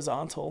go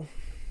horizontal.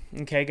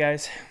 Okay,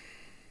 guys?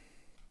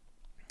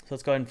 So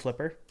let's go ahead and flip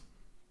her.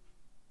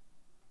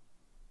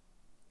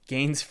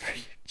 Gains for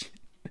your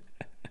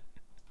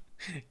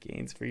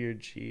gains for your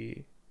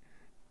G.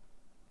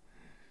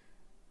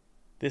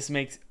 This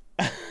makes,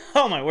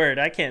 oh my word,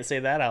 I can't say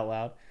that out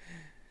loud.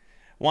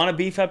 Want to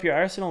beef up your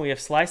arsenal? We have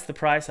sliced the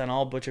price on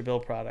all Butcher Bill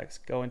products.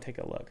 Go and take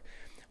a look.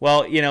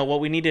 Well, you know, what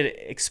we need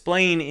to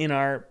explain in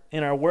our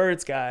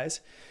words,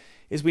 guys,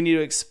 is we need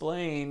to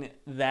explain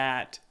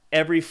that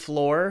every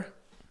floor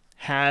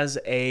has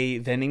a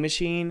vending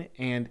machine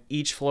and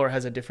each floor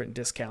has a different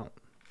discount.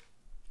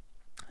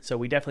 So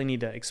we definitely need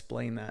to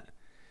explain that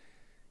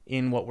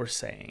in what we're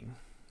saying,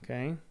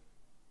 okay?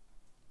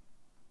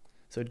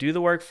 So do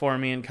the work for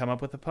me and come up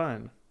with a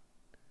pun.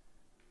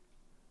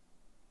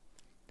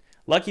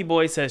 Lucky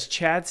Boy says,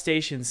 Chad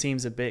Station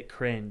seems a bit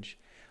cringe.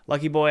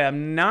 Lucky Boy,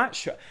 I'm not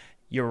sure.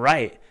 You're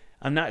right.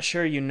 I'm not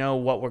sure you know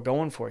what we're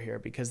going for here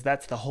because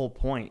that's the whole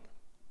point.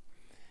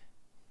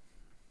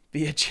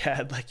 Be a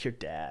Chad like your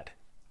dad.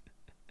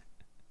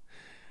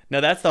 No,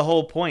 that's the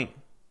whole point.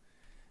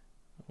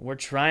 We're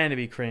trying to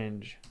be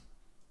cringe.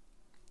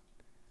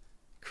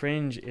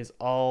 Cringe is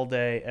all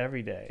day,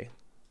 every day.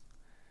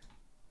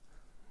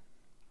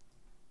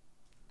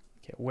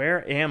 Okay,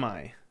 where am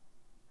I?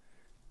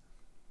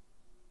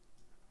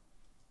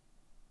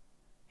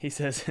 He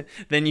says,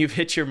 then you've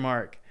hit your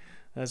mark.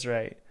 That's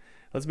right.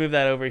 Let's move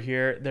that over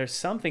here. There's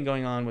something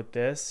going on with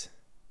this.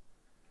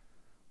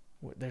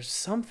 There's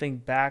something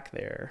back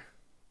there.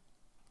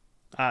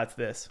 Ah, it's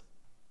this.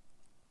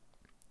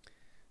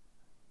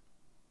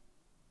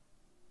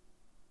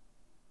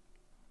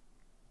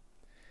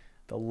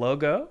 The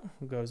logo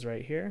goes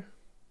right here.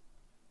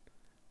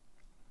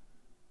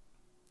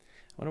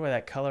 I wonder why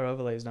that color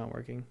overlay is not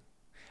working.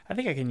 I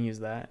think I can use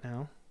that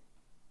now.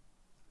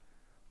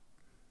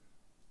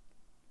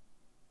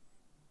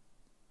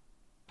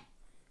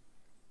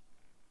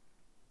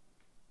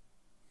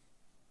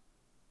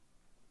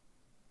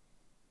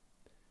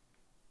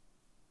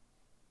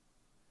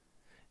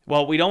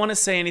 Well, we don't want to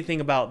say anything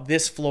about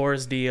this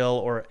floor's deal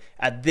or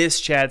at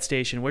this Chad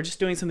station. We're just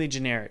doing something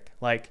generic.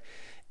 Like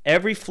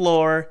every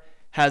floor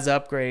has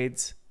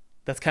upgrades.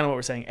 That's kind of what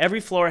we're saying. Every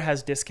floor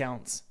has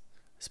discounts,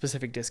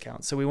 specific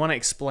discounts. So we want to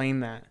explain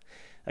that.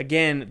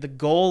 Again, the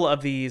goal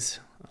of these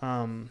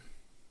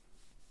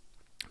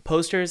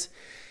posters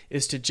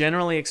is to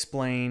generally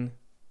explain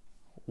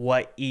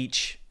what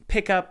each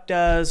pickup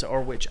does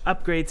or which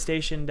upgrade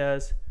station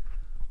does.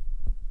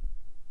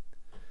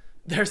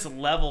 There's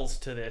levels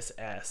to this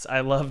S. I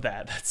love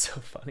that. That's so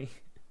funny.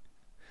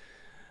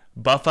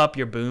 Buff up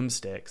your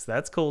boomsticks.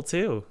 That's cool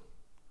too.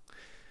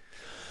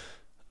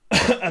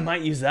 I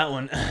might use that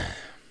one.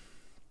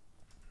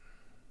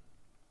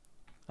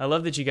 I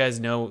love that you guys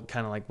know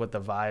kind of like what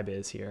the vibe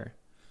is here.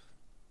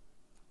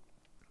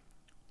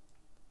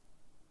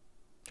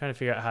 Trying to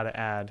figure out how to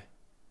add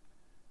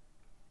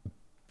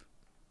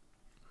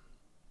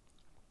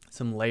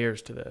some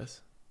layers to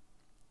this.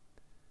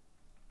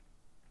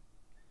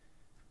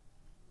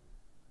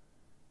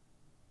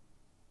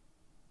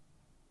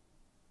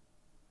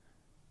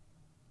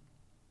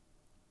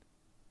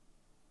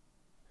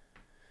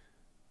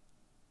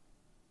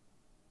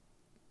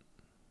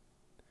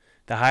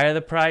 The higher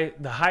the price,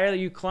 the higher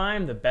you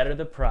climb, the better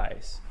the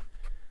price.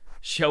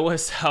 Show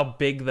us how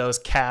big those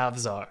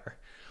calves are.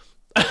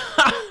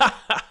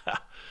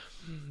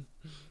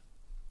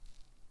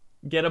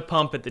 Get a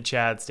pump at the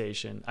Chad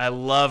station. I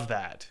love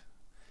that.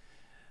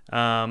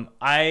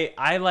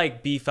 I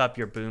like beef up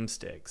your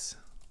boomsticks.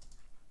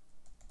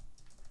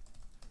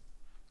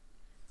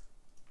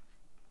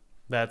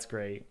 That's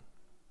great.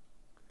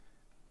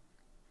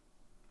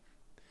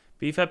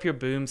 Beef up your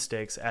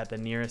boomsticks at the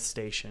nearest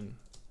station.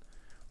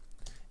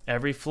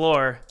 Every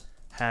floor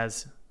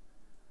has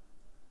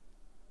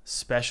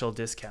special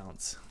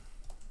discounts.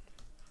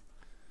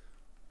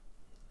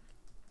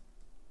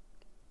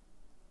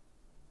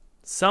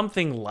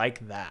 Something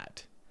like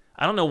that.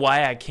 I don't know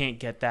why I can't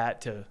get that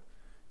to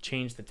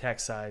change the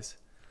text size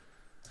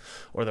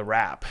or the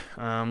wrap.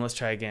 Let's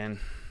try again.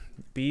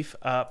 Beef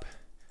up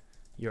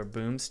your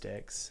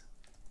boomsticks.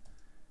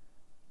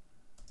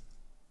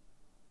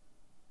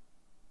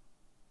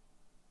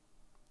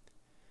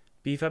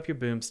 Beef up your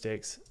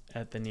boomsticks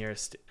at the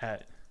nearest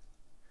at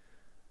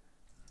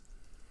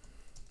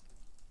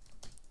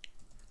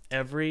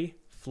every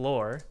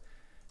floor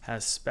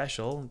has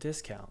special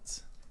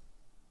discounts.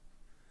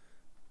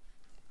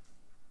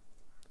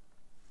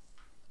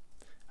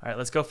 All right,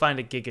 let's go find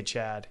a Giga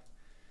Chad.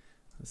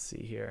 Let's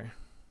see here.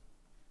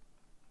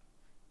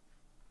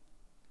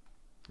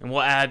 And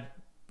we'll add,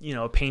 you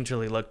know, a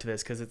painterly look to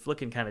this because it's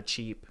looking kind of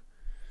cheap.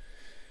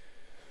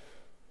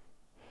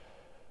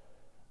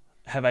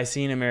 Have I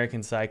seen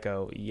American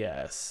Psycho?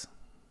 Yes.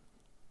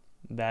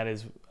 That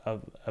is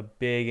a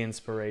big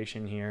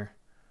inspiration here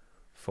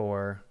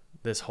for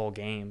this whole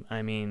game.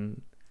 I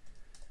mean,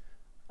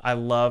 I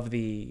love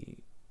the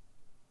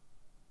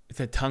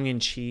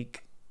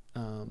tongue-in-cheek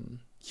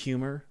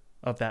humor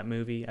of that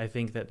movie. I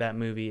think that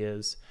movie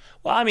is,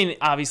 well, I mean,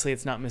 obviously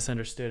it's not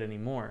misunderstood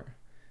anymore.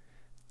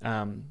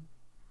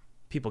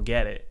 People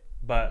get it,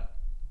 but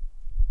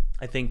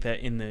I think that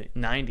in the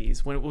 90s,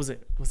 when was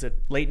it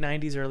late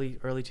 90s, early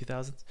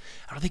 2000s?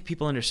 I don't think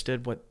people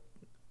understood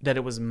that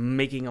it was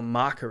making a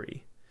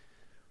mockery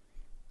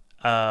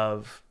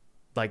of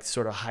like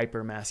sort of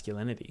hyper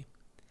masculinity.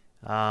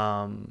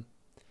 And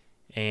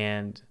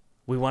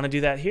we want to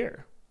do that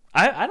here.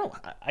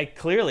 I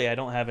clearly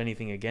don't have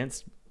anything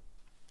against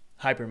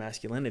hyper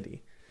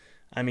masculinity.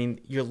 I mean,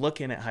 you're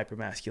looking at hyper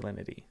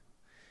masculinity.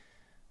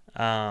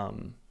 But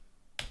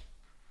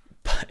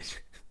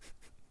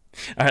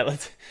all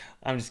right,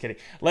 I'm just kidding.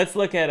 Let's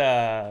look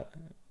at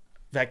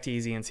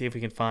Vecteezy and see if we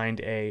can find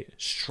a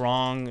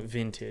strong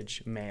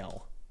vintage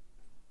male.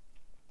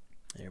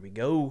 There we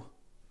go.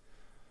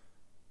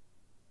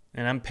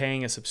 And I'm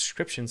paying a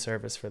subscription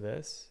service for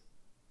this.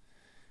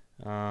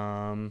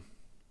 Gotta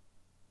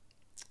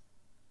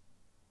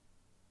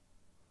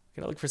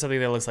look for something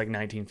that looks like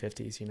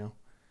 1950s, you know.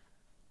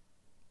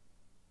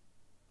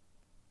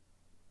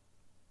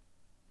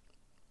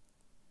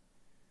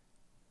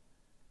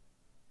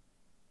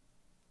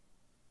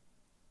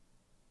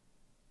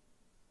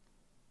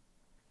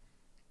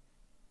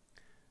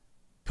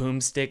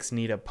 Boomsticks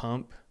need a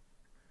pump.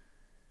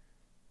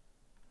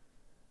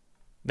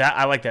 That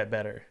I like that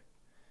better.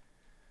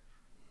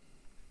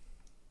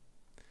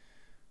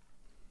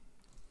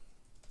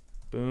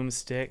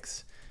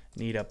 Boomsticks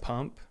need a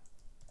pump.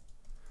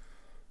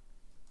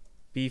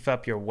 Beef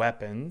up your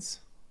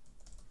weapons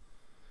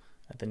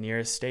at the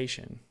nearest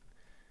station.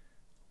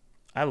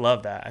 I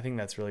love that. I think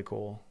that's really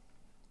cool.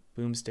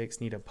 Boomsticks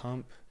need a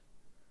pump.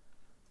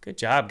 Good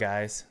job,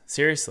 guys.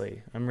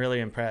 Seriously, I'm really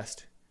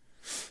impressed.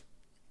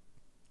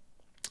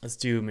 Let's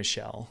do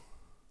Michelle.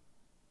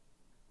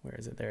 Where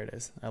is it? There it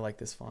is. I like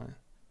this font.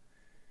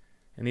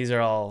 And these are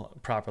all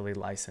properly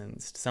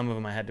licensed. Some of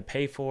them I had to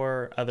pay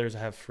for. Others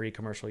have free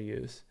commercial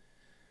use.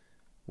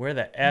 Where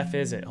the F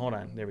is it? Hold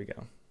on. There we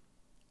go.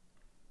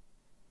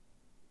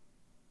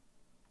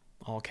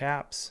 All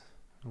caps.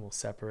 And we'll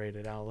separate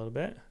it out a little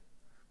bit.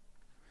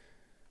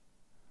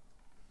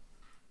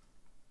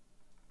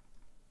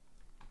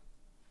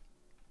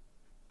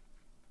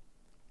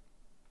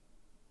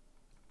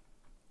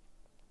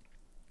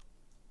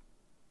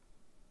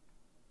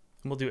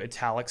 And we'll do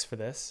italics for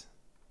this.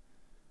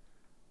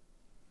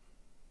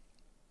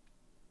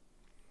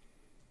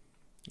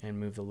 And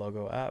move the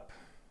logo up.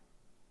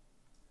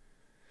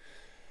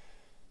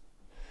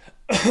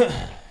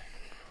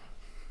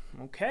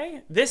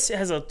 Okay. This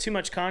has too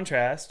much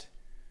contrast.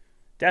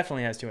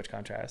 Definitely has too much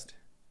contrast.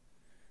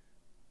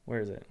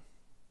 Where is it?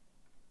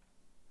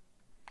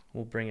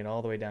 We'll bring it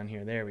all the way down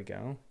here. There we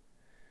go.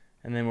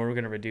 And then we're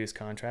going to reduce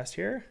contrast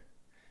here.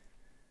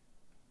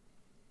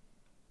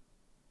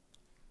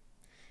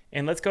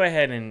 And let's go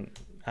ahead and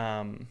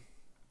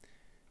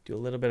do a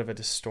little bit of a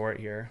distort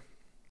here.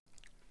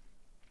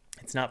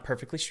 It's not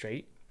perfectly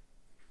straight.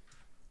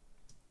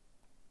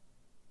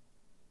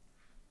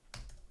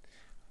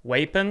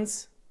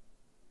 Weapons?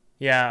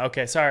 Yeah,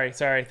 okay, sorry.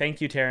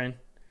 Thank you, Taryn.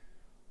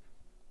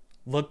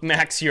 Look,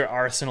 max your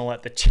arsenal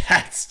at the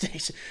chat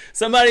station.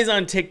 Somebody's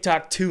on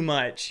TikTok too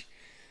much,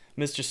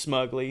 Mr.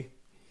 Smugly.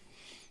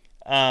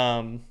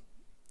 All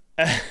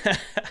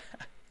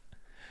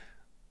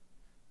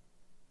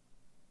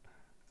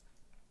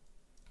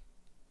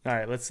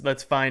right,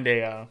 let's find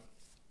a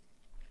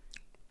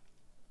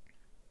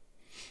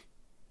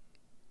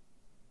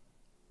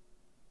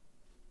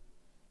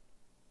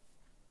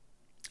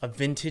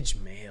vintage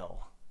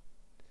mail.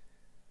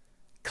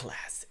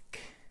 Classic.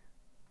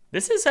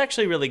 This is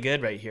actually really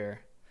good right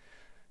here.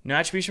 No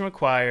attribution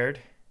required.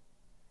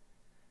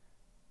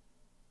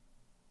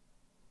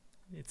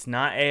 It's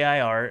not AI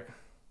art.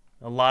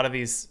 A lot of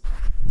these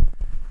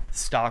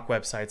stock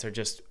websites are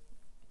just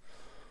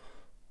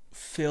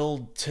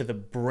filled to the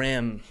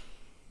brim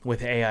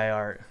with AI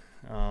art.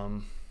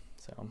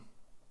 So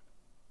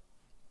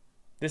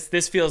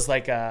this feels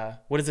like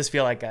what does this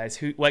feel like, guys?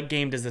 What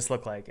game does this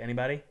look like?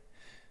 Anybody?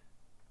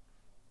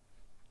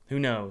 Who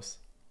knows?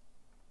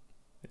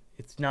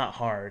 It's not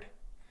hard,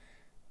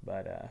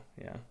 but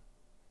yeah.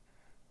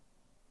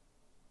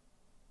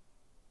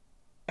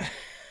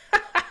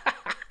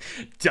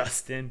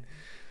 Dustin,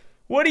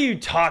 what are you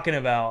talking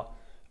about?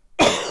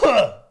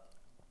 All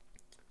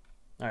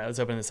right, let's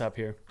open this up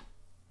here.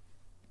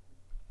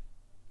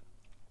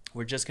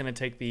 We're just going to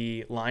take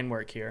the line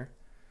work here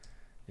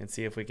and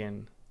see if we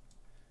can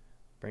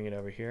bring it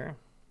over here.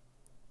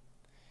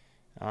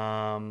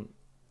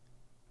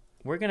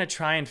 We're going to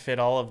try and fit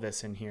all of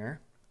this in here.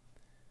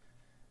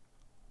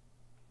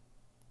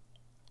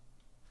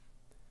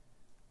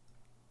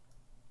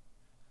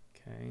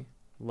 Okay.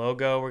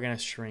 Logo, we're going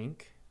to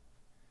shrink.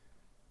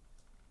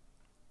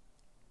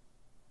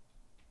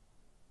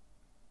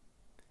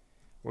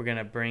 We're going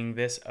to bring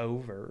this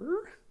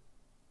over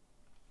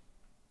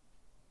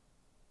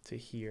to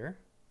here.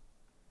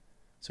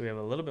 So we have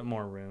a little bit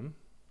more room.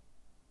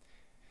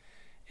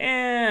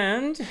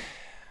 And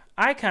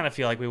I kind of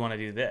feel like we want to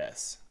do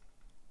this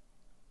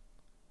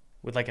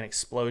with like an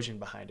explosion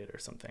behind it or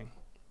something.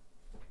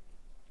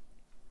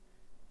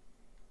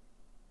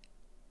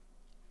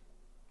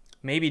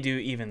 Maybe do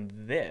even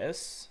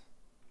this.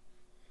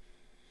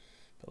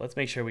 But let's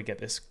make sure we get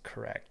this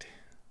correct.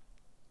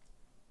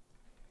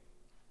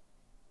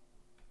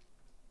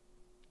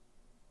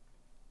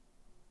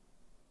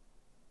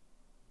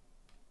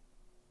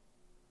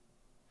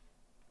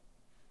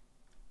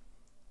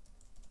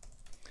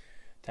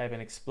 Type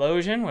in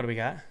explosion. What do we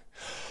got?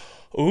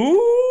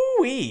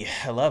 Ooh-wee.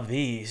 I love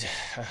these.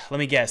 Let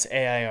me guess.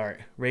 AI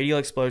art. Radial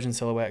explosion,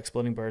 silhouette,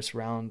 exploding bursts,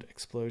 round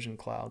explosion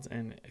clouds,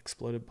 and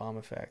exploded bomb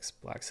effects.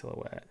 Black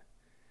silhouette.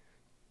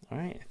 All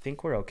right. I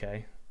think we're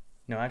okay.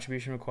 No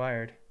attribution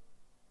required.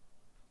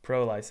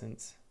 Pro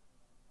license.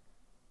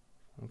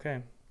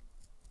 Okay.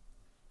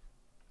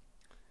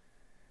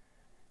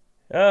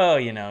 Oh,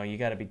 you know, you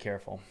got to be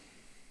careful.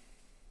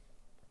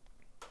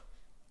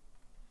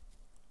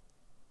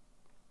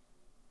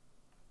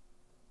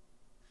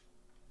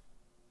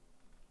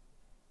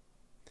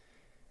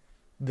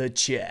 The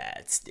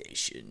chat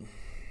station.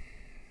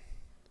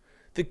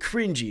 The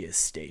cringiest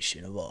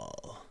station of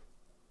all.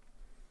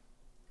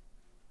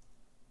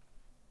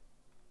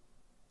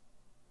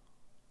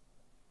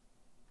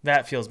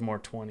 That feels more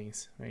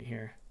 20s right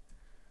here.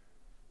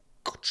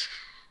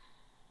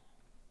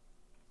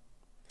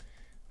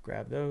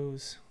 Grab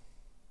those.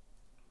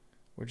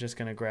 We're just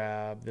going to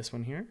grab this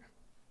one here.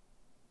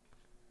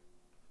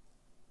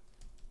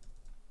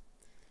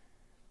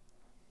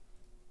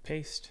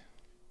 Paste.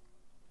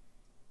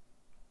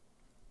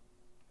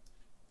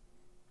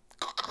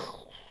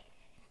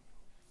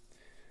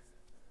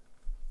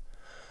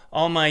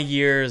 All my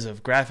years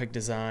of graphic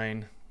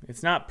design,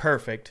 it's not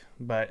perfect,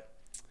 but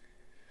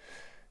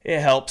it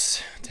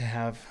helps to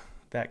have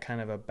that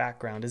kind of a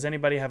background. Does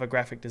anybody have a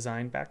graphic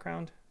design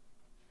background?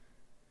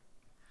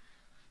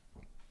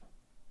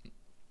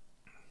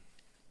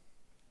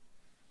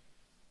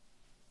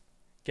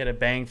 Get a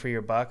bang for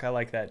your buck. I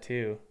like that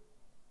too.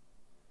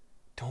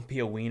 Don't be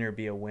a wiener,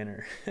 be a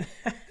winner.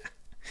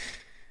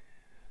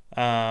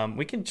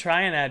 We can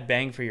try and add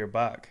bang for your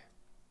buck.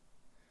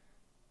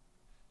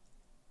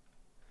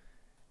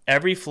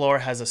 Every floor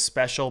has a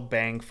special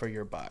bang for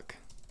your buck.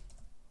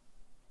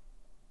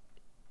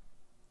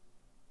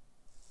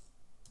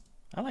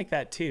 I like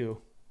that too.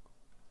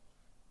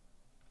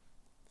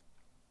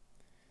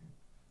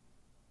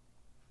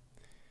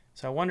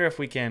 So I wonder if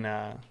we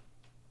can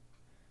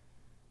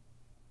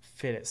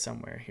fit it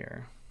somewhere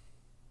here.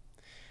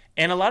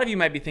 And a lot of you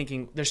might be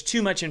thinking, there's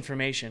too much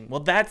information. Well,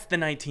 that's the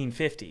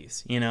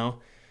 1950s, you know?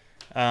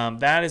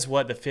 That is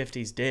what the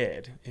 50s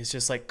did. It's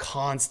just like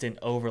constant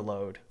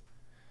overload.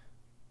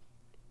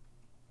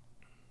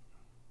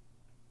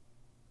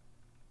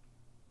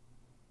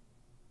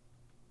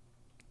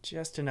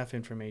 Just enough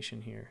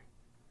information here.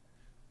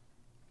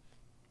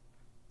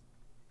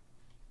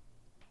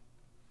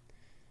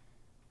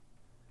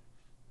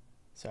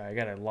 Sorry, I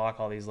gotta lock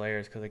all these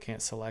layers because I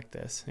can't select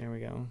this. There we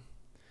go.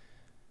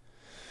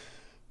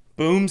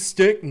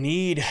 Boomstick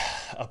need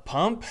a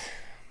pump.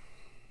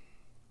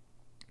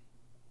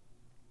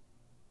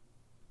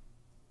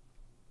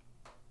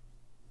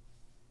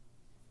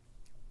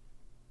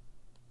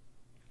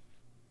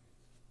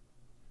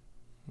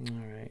 All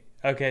right.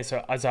 Okay,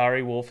 so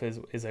Azari Wolf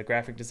is a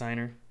graphic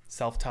designer,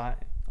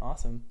 self-taught.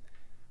 Awesome.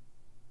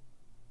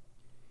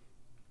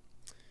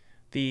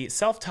 The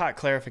self-taught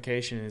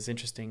clarification is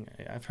interesting.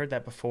 I've heard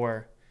that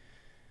before.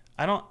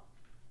 I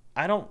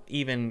don't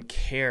even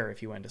care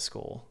if you went to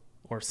school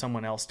or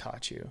someone else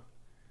taught you.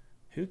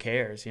 Who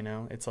cares, you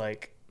know? It's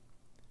like,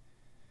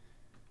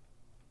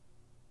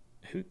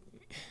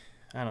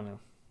 I don't know.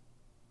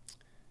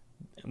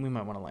 We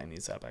might want to line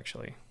these up,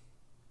 actually.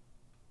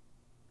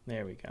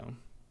 There we go.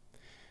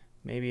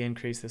 Maybe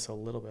increase this a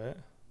little bit.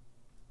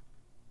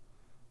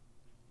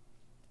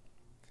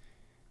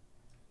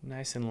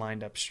 Nice and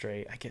lined up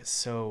straight. I get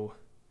so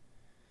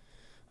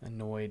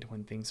annoyed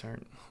when things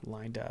aren't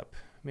lined up.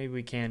 Maybe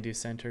we can do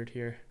centered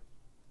here.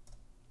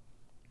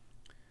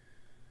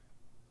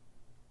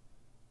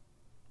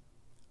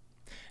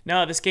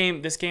 No, this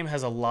game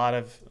has a lot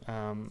of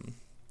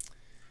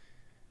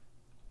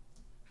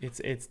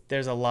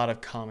there's a lot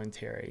of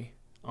commentary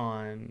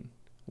on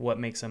what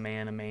makes a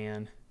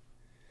man,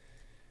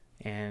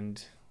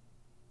 and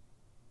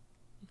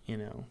you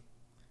know,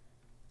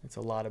 it's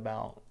a lot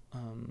about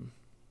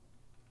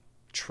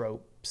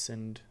tropes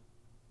and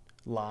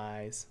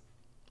lies.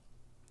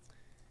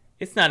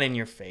 It's not in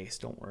your face,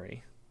 don't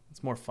worry.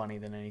 It's more funny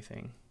than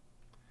anything.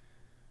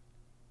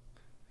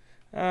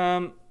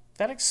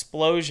 That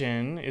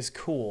explosion is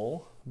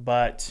cool,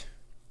 but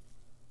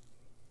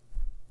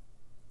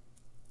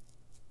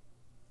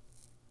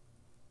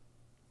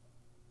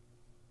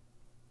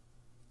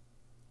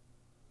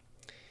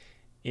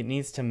it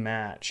needs to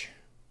match.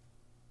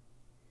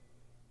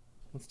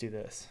 Let's do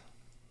this.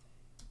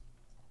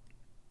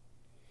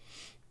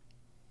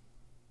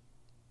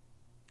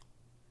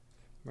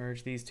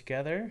 Merge these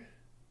together.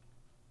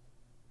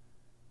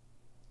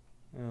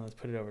 Oh, let's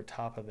put it over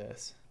top of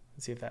this.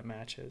 Let's see if that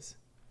matches.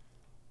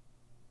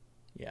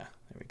 Yeah,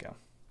 there we go.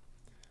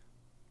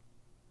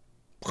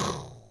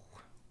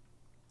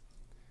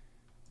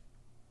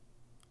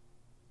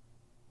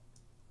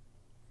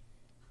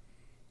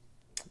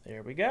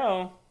 There we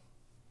go.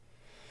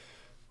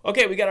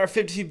 Okay, we got our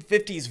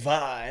 50s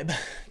vibe.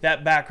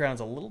 That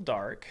background's a little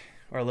dark,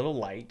 or a little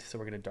light, so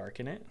we're going to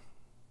darken it.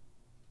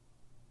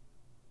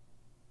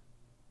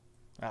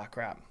 Ah,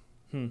 crap.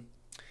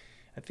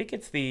 I think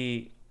it's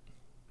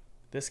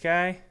this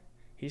guy.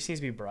 He just needs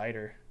to be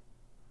brighter.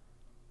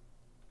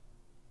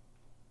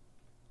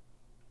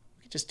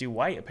 We could just do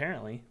white,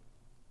 apparently.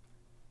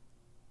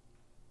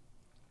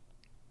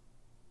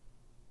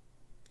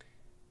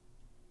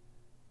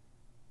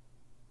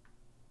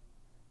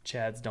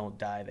 Chads don't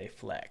die, they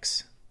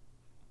flex.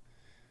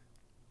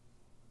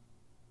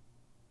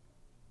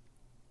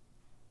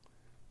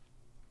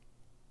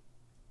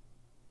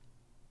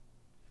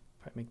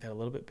 Probably make that a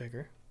little bit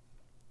bigger.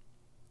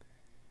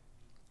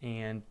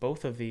 And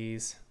both of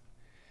these,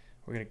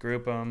 we're going to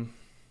group them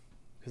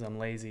because I'm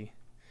lazy.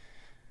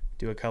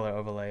 Do a color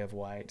overlay of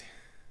white.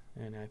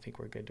 And I think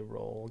we're good to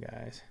roll,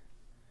 guys.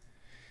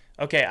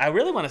 Okay, I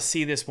really want to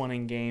see this one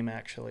in game,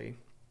 actually.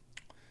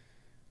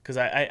 Because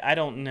I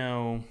don't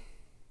know.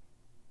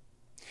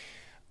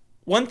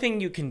 One thing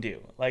you can do,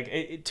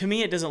 like to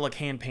me it doesn't look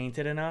hand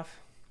painted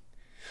enough.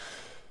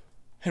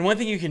 And one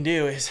thing you can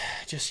do is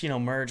just,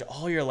 merge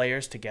all your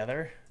layers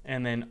together.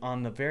 And then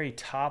on the very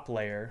top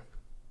layer,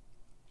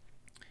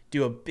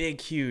 do a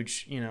big,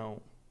 huge,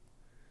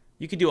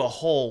 you could do a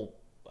whole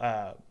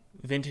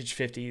vintage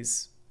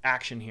 50s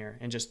action here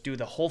and just do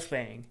the whole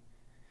thing.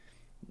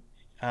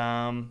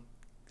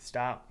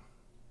 Stop.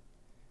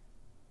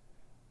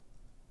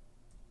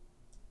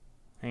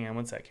 Hang on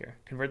one sec here.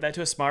 Convert that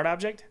to a smart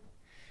object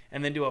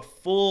and then do a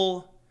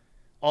full,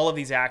 all of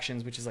these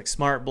actions, which is like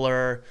smart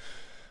blur,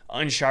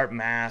 unsharp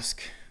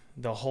mask,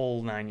 the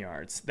whole 9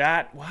 yards.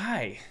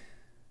 Why?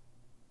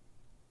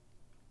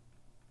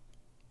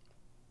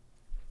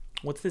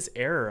 What's this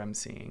error I'm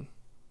seeing?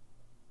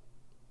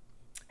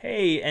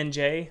 Hey,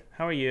 NJ,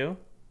 how are you?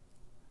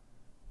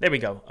 There we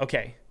go.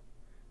 Okay.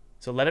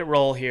 So let it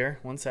roll here.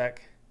 One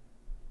sec.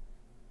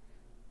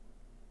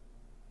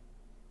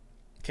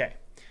 Okay.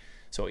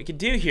 So what we could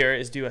do here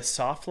is do a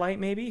soft light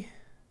maybe.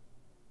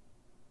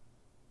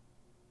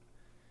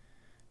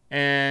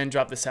 And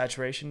drop the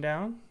saturation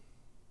down.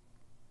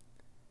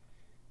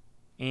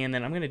 And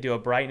then I'm going to do a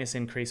brightness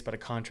increase but a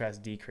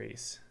contrast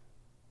decrease.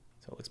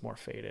 So it looks more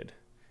faded.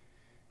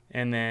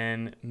 And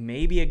then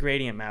maybe a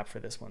gradient map for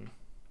this one.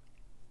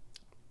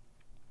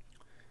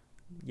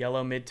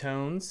 Yellow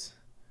midtones.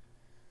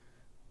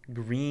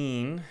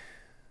 Green.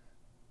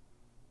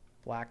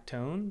 Black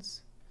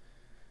tones.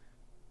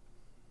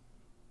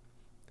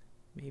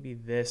 Maybe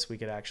this we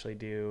could actually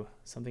do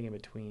something in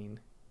between.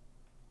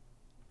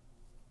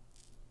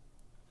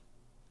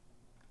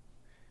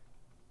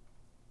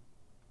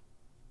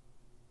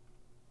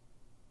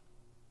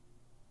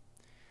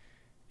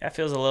 That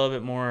feels a little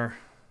bit more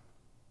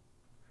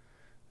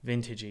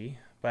vintagey,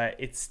 but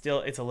it's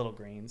a little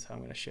green, so I'm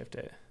going to shift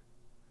it.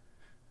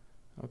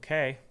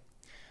 Okay.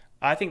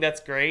 I think that's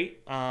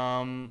great.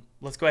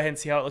 Let's go ahead and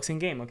see how it looks in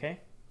game,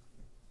 okay?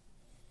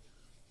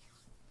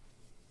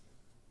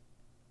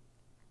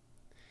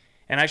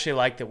 And I actually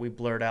like that we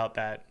blurred out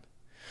that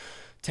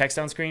text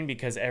on screen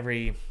because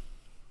every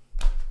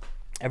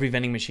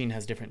vending machine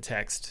has different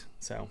text.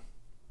 So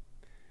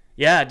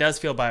yeah, it does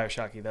feel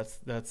BioShocky.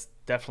 That's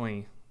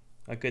definitely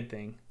a good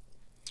thing.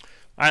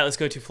 All right, let's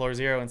go to floor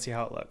 0 and see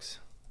how it looks.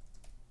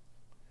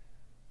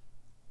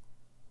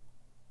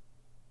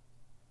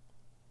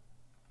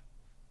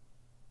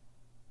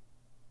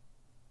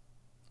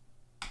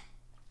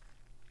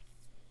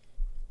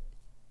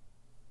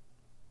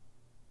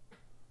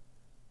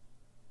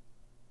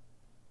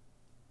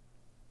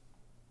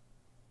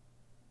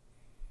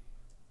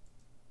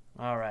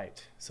 All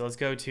right, so let's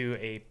go to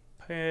a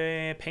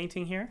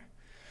painting here.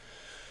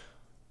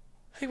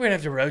 I think we're gonna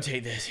have to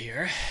rotate this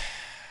here.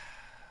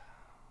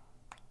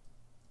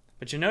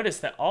 But you notice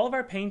that all of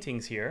our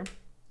paintings here,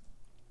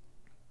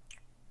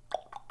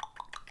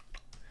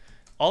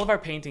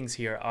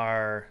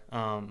 are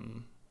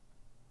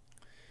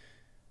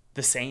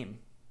the same.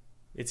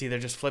 It's either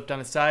just flipped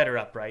on its side or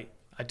upright.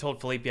 I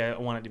told Felipe I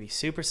want it to be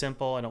super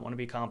simple. I don't want to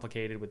be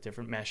complicated with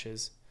different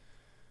meshes.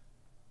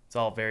 It's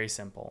all very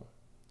simple.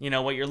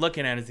 What you're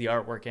looking at is the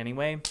artwork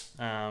anyway.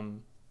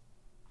 That's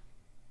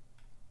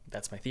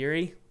my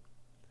theory.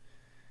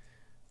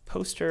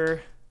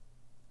 Poster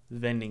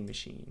vending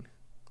machine.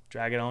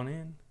 Drag it on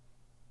in.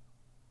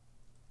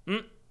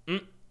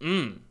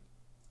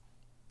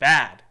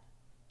 Bad.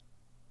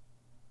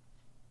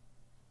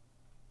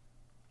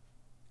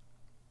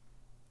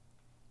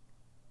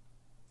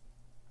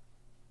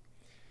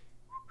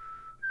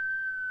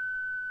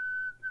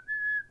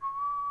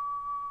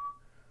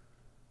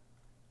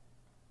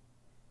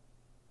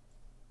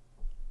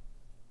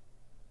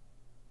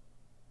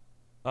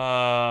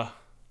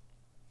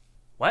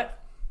 What?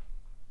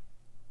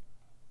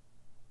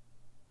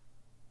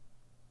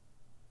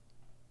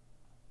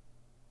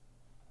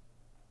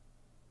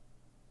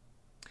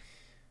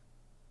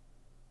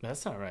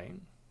 That's not right.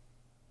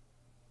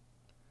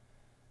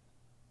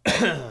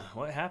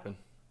 What happened?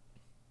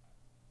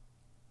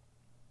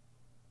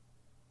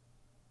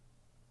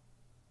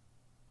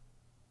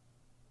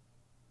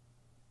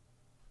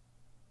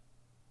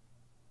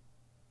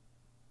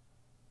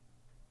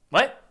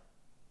 What?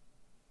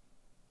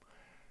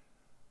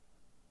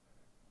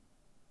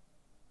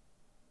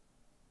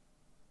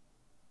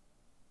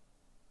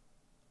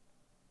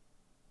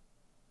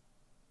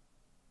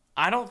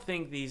 I don't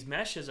think these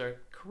meshes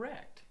are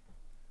correct.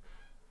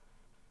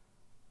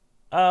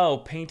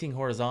 Oh, painting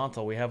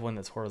horizontal. We have one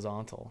that's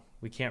horizontal.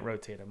 We can't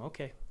rotate them.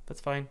 Okay,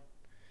 that's fine.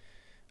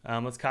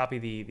 Let's copy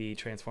the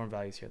transform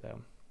values here,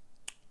 though.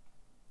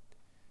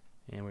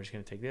 And we're just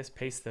going to take this,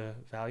 paste the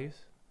values.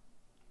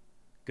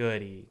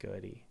 Goody,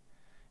 goody.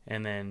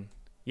 And then,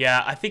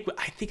 yeah, I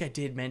think I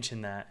did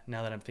mention that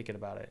now that I'm thinking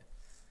about it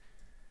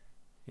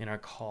in our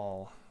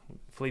call.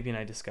 Felipe and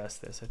I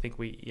discussed this. I think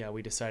we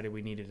decided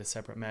we needed a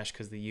separate mesh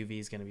because the UV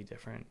is going to be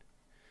different.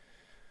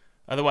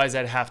 Otherwise,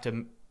 I'd have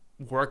to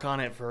work on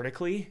it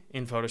vertically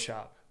in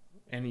Photoshop,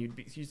 and you'd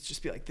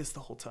just be like this the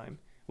whole time.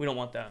 We don't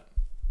want that.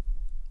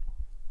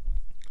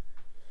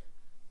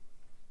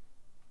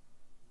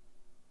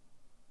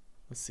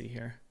 Let's see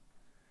here.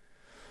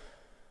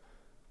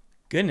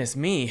 Goodness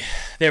me.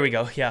 There we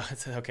go. Yeah,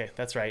 it's okay.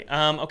 That's right.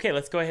 Okay,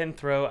 let's go ahead and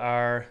throw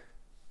our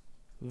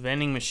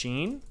vending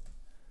machine.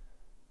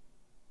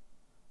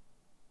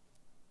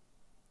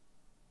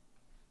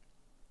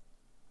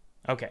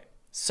 Okay,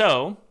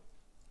 so,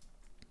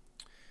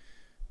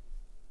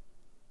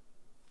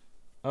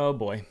 oh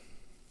boy.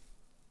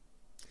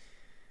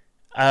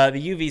 The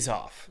UV's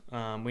off.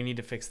 We need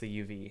to fix the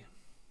UV.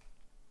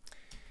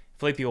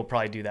 Flippy will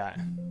probably do that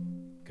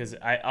because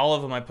all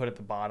of them I put at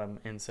the bottom,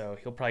 and so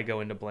he'll probably go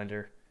into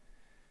Blender.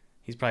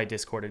 He's probably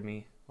Discorded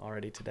me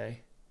already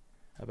today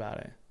about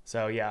it.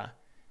 So yeah,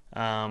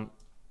 the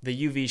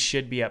UV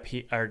should be up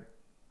here, or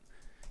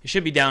it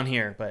should be down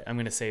here, but I'm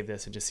gonna save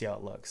this and just see how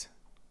it looks.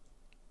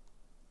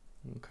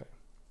 Okay,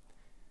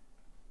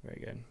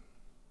 very good.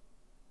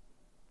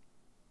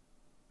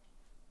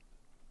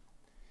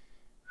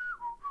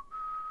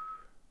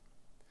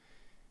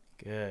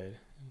 Good.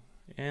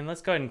 And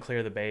let's go ahead and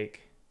clear the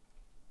bake.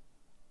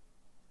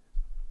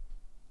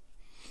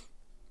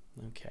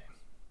 Okay.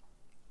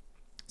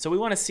 So we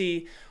want to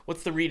see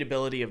what's the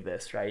readability of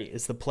this, right?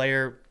 Is the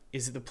player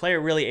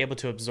really able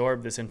to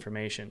absorb this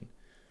information?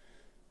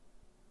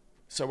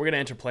 So we're going to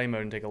enter play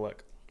mode and take a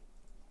look.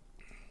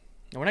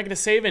 Now we're not going to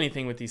save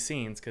anything with these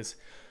scenes because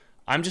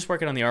I'm just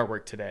working on the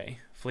artwork today.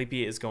 Felipe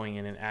is going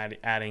in and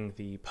adding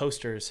the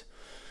posters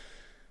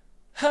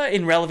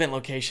in relevant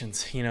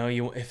locations. You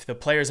know, if the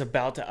player's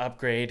about to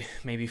upgrade,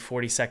 maybe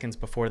 40 seconds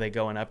before they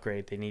go and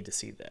upgrade, they need to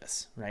see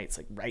this, right? It's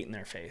like right in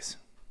their face.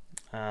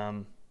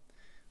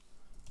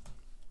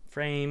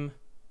 Frame.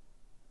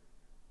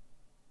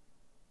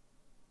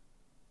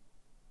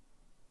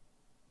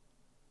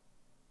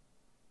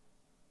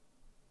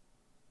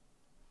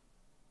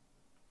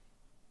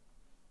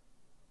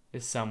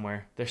 Is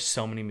somewhere. There's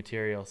so many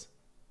materials.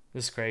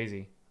 This is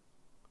crazy.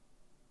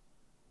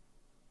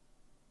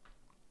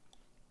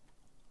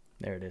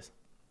 There it is.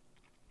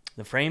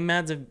 The frame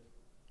adds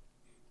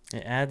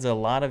a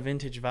lot of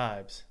vintage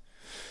vibes.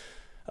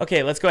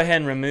 Okay, let's go ahead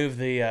and remove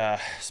the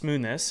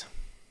smoothness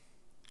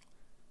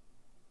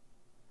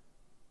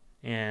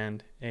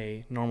and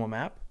a normal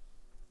map.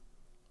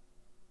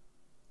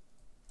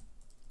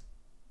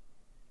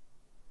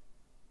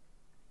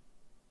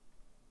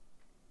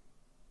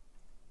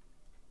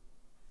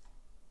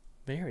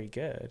 Very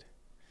good.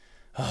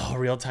 Oh,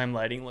 real-time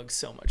lighting looks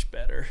so much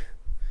better.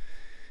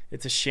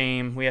 It's a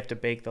shame we have to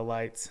bake the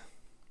lights.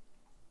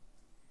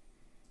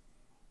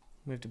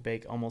 We have to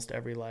bake almost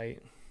every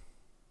light.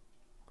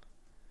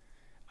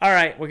 All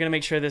right, we're gonna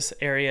make sure this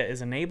area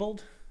is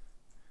enabled.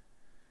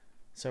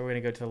 So we're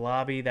gonna go to the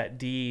lobby. That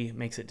D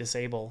makes it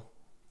disable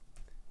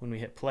when we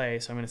hit play.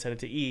 So I'm gonna set it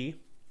to E.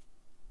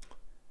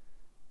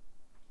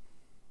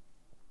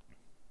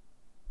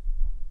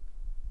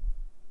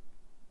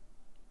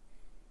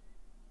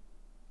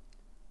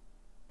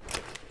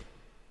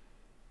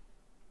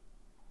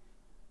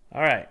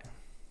 All right.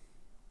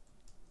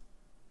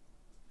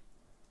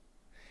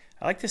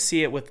 I like to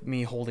see it with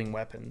me holding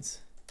weapons.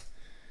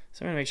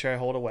 So I'm gonna make sure I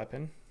hold a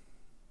weapon.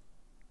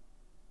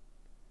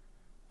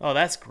 Oh,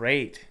 that's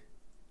great.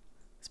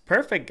 It's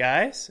perfect,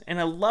 guys. And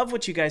I love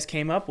what you guys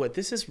came up with.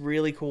 This is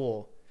really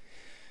cool.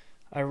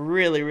 I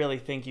really, really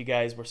think you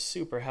guys were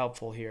super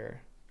helpful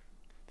here.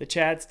 The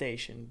Chad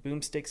station.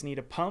 Boomsticks need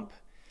a pump.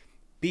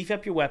 Beef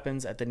up your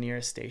weapons at the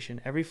nearest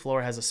station. Every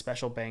floor has a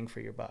special bang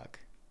for your buck.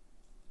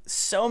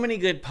 So many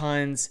good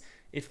puns.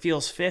 It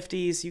feels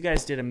 50s. You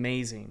guys did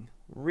amazing.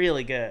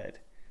 Really good.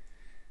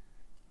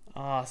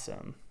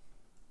 Awesome.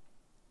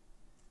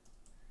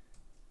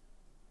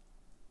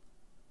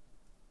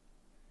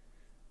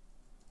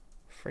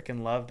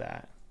 Freaking love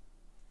that.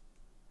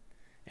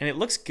 And it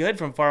looks good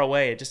from far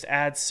away. It just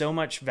adds so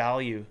much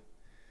value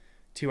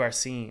to our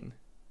scene.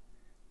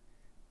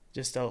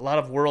 Just a lot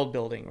of world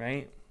building,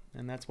 right?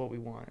 And that's what we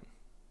want.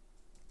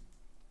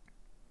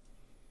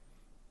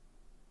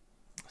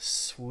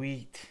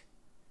 Sweet.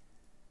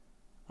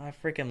 I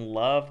freaking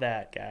love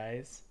that,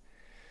 guys.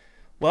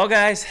 Well,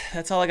 guys,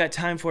 that's all I got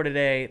time for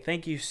today.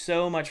 Thank you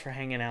so much for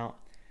hanging out.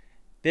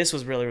 This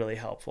was really, really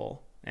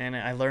helpful. And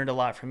I learned a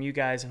lot from you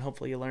guys, and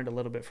hopefully you learned a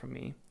little bit from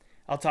me.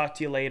 I'll talk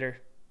to you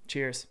later.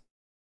 Cheers.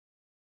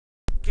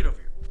 Get over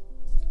here.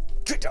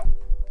 Get down.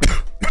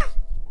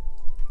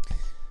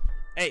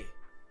 Hey,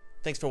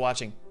 thanks for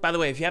watching. By the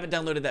way, if you haven't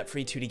downloaded that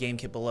free 2D game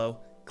kit below,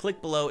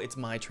 click below. It's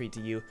my treat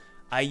to you.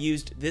 I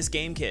used this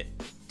game kit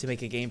to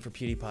make a game for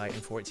PewDiePie in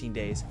 14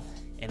 days,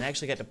 and I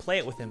actually got to play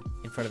it with him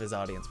in front of his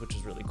audience, which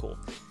was really cool.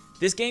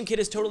 This game kit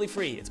is totally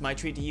free. It's my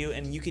treat to you,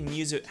 and you can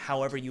use it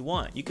however you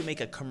want. You can make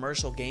a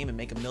commercial game and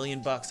make $1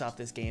 million off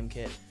this game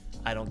kit.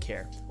 I don't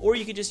care. Or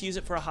you could just use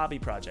it for a hobby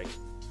project.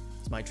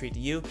 It's my treat to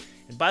you.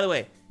 And by the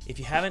way, if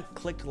you haven't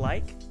clicked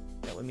like,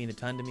 that would mean a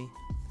ton to me.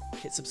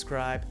 Hit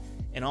subscribe.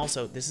 And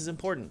also, this is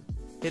important,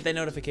 hit that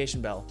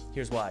notification bell.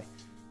 Here's why.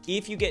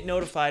 If you get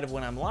notified of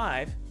when I'm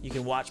live, you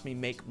can watch me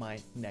make my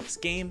next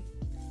game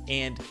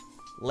and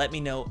let me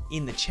know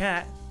in the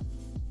chat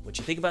what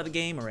you think about the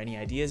game or any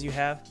ideas you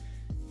have,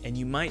 and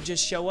you might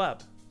just show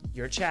up.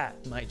 Your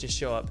chat might just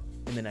show up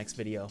in the next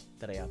video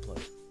that I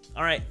upload.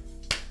 All right.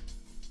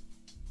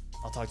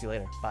 I'll talk to you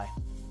later. Bye.